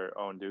end their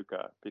own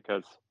dukkha,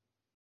 because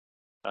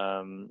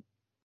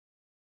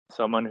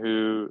someone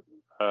who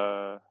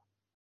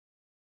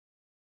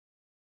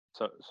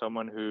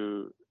someone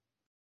who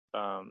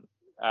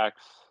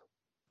acts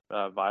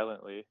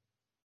violently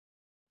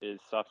is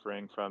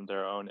suffering from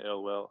their own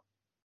ill will.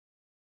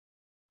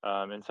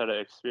 Instead of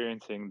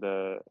experiencing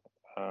the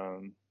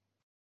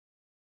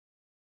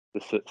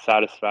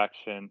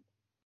satisfaction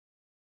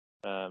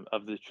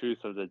of the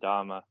truth of the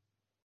Dhamma,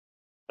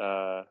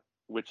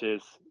 which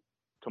is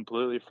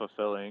completely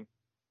fulfilling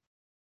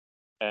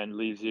and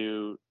leaves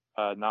you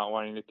not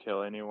wanting to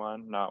kill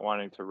anyone, not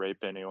wanting to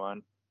rape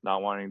anyone,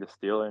 not wanting to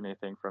steal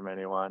anything from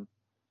anyone,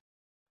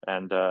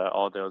 and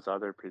all those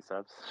other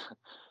precepts.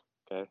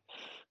 Okay.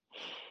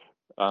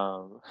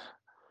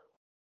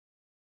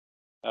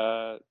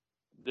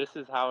 This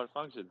is how it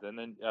functions, and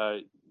then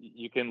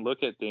you can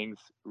look at things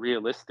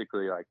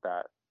realistically like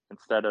that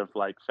instead of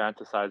like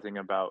fantasizing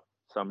about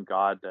some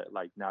god that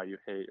like now you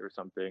hate or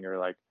something, or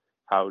like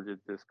how did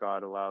this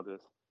god allow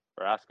this,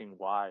 or asking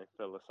why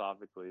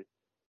philosophically.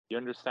 You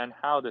understand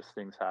how these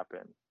things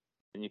happen,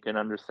 and you can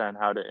understand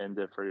how to end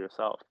it for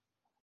yourself.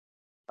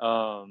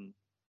 And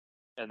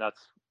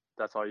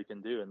that's all you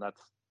can do, and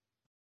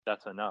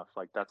that's enough.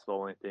 Like that's the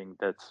only thing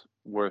that's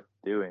worth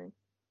doing,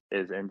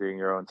 is ending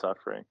your own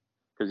suffering,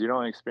 because you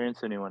don't experience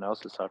anyone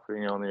else's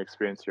suffering, you only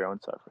experience your own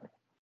suffering.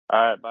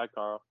 All right, bye,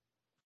 Carl.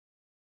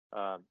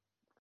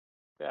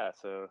 Yeah,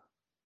 so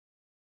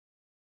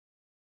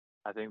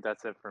I think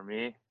that's it for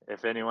me.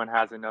 If anyone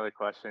has another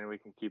question, we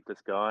can keep this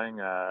going,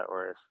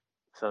 or if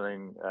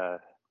something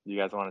you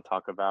guys want to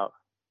talk about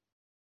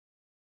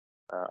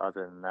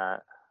other than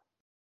that,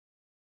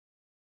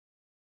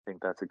 I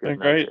think that's a good Been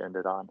note great. to end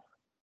it on.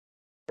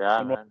 Yeah,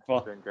 Been man, wonderful.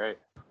 it's been great.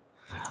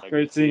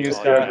 Great seeing you, all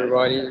Thank you, Scott. guys.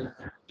 everybody.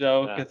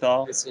 Joe, Yeah.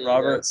 Cathal, Good seeing you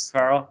Robert, guys.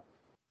 Carl, See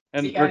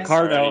and you guys.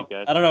 Ricardo. Alrighty,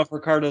 good. I don't know if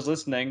Ricardo's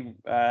listening.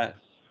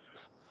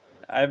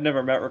 I've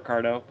never met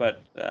Ricardo,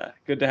 but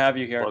good to have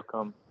you here.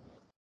 Welcome.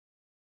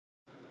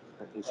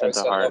 He All sent right, the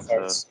send love heart, so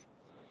hearts.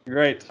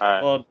 Great. all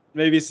right. Well,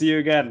 maybe see you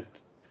again.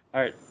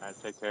 All right.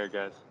 Take care,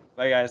 guys.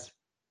 Bye, guys.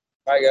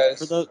 Bye, For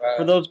guys. those Bye.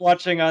 for those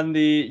watching on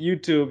the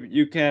YouTube,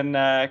 you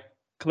can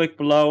click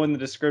below in the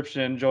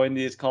description and join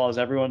these calls.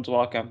 Everyone's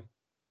welcome.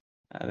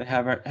 They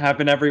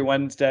happen every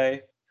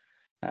Wednesday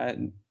at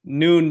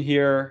noon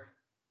here,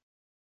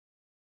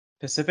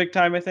 Pacific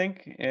time, I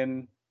think,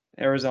 in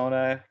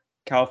Arizona,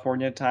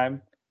 California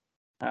time.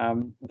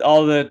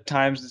 All the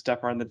times and stuff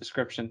are in the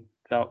description.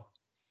 So,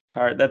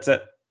 all right, that's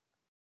it.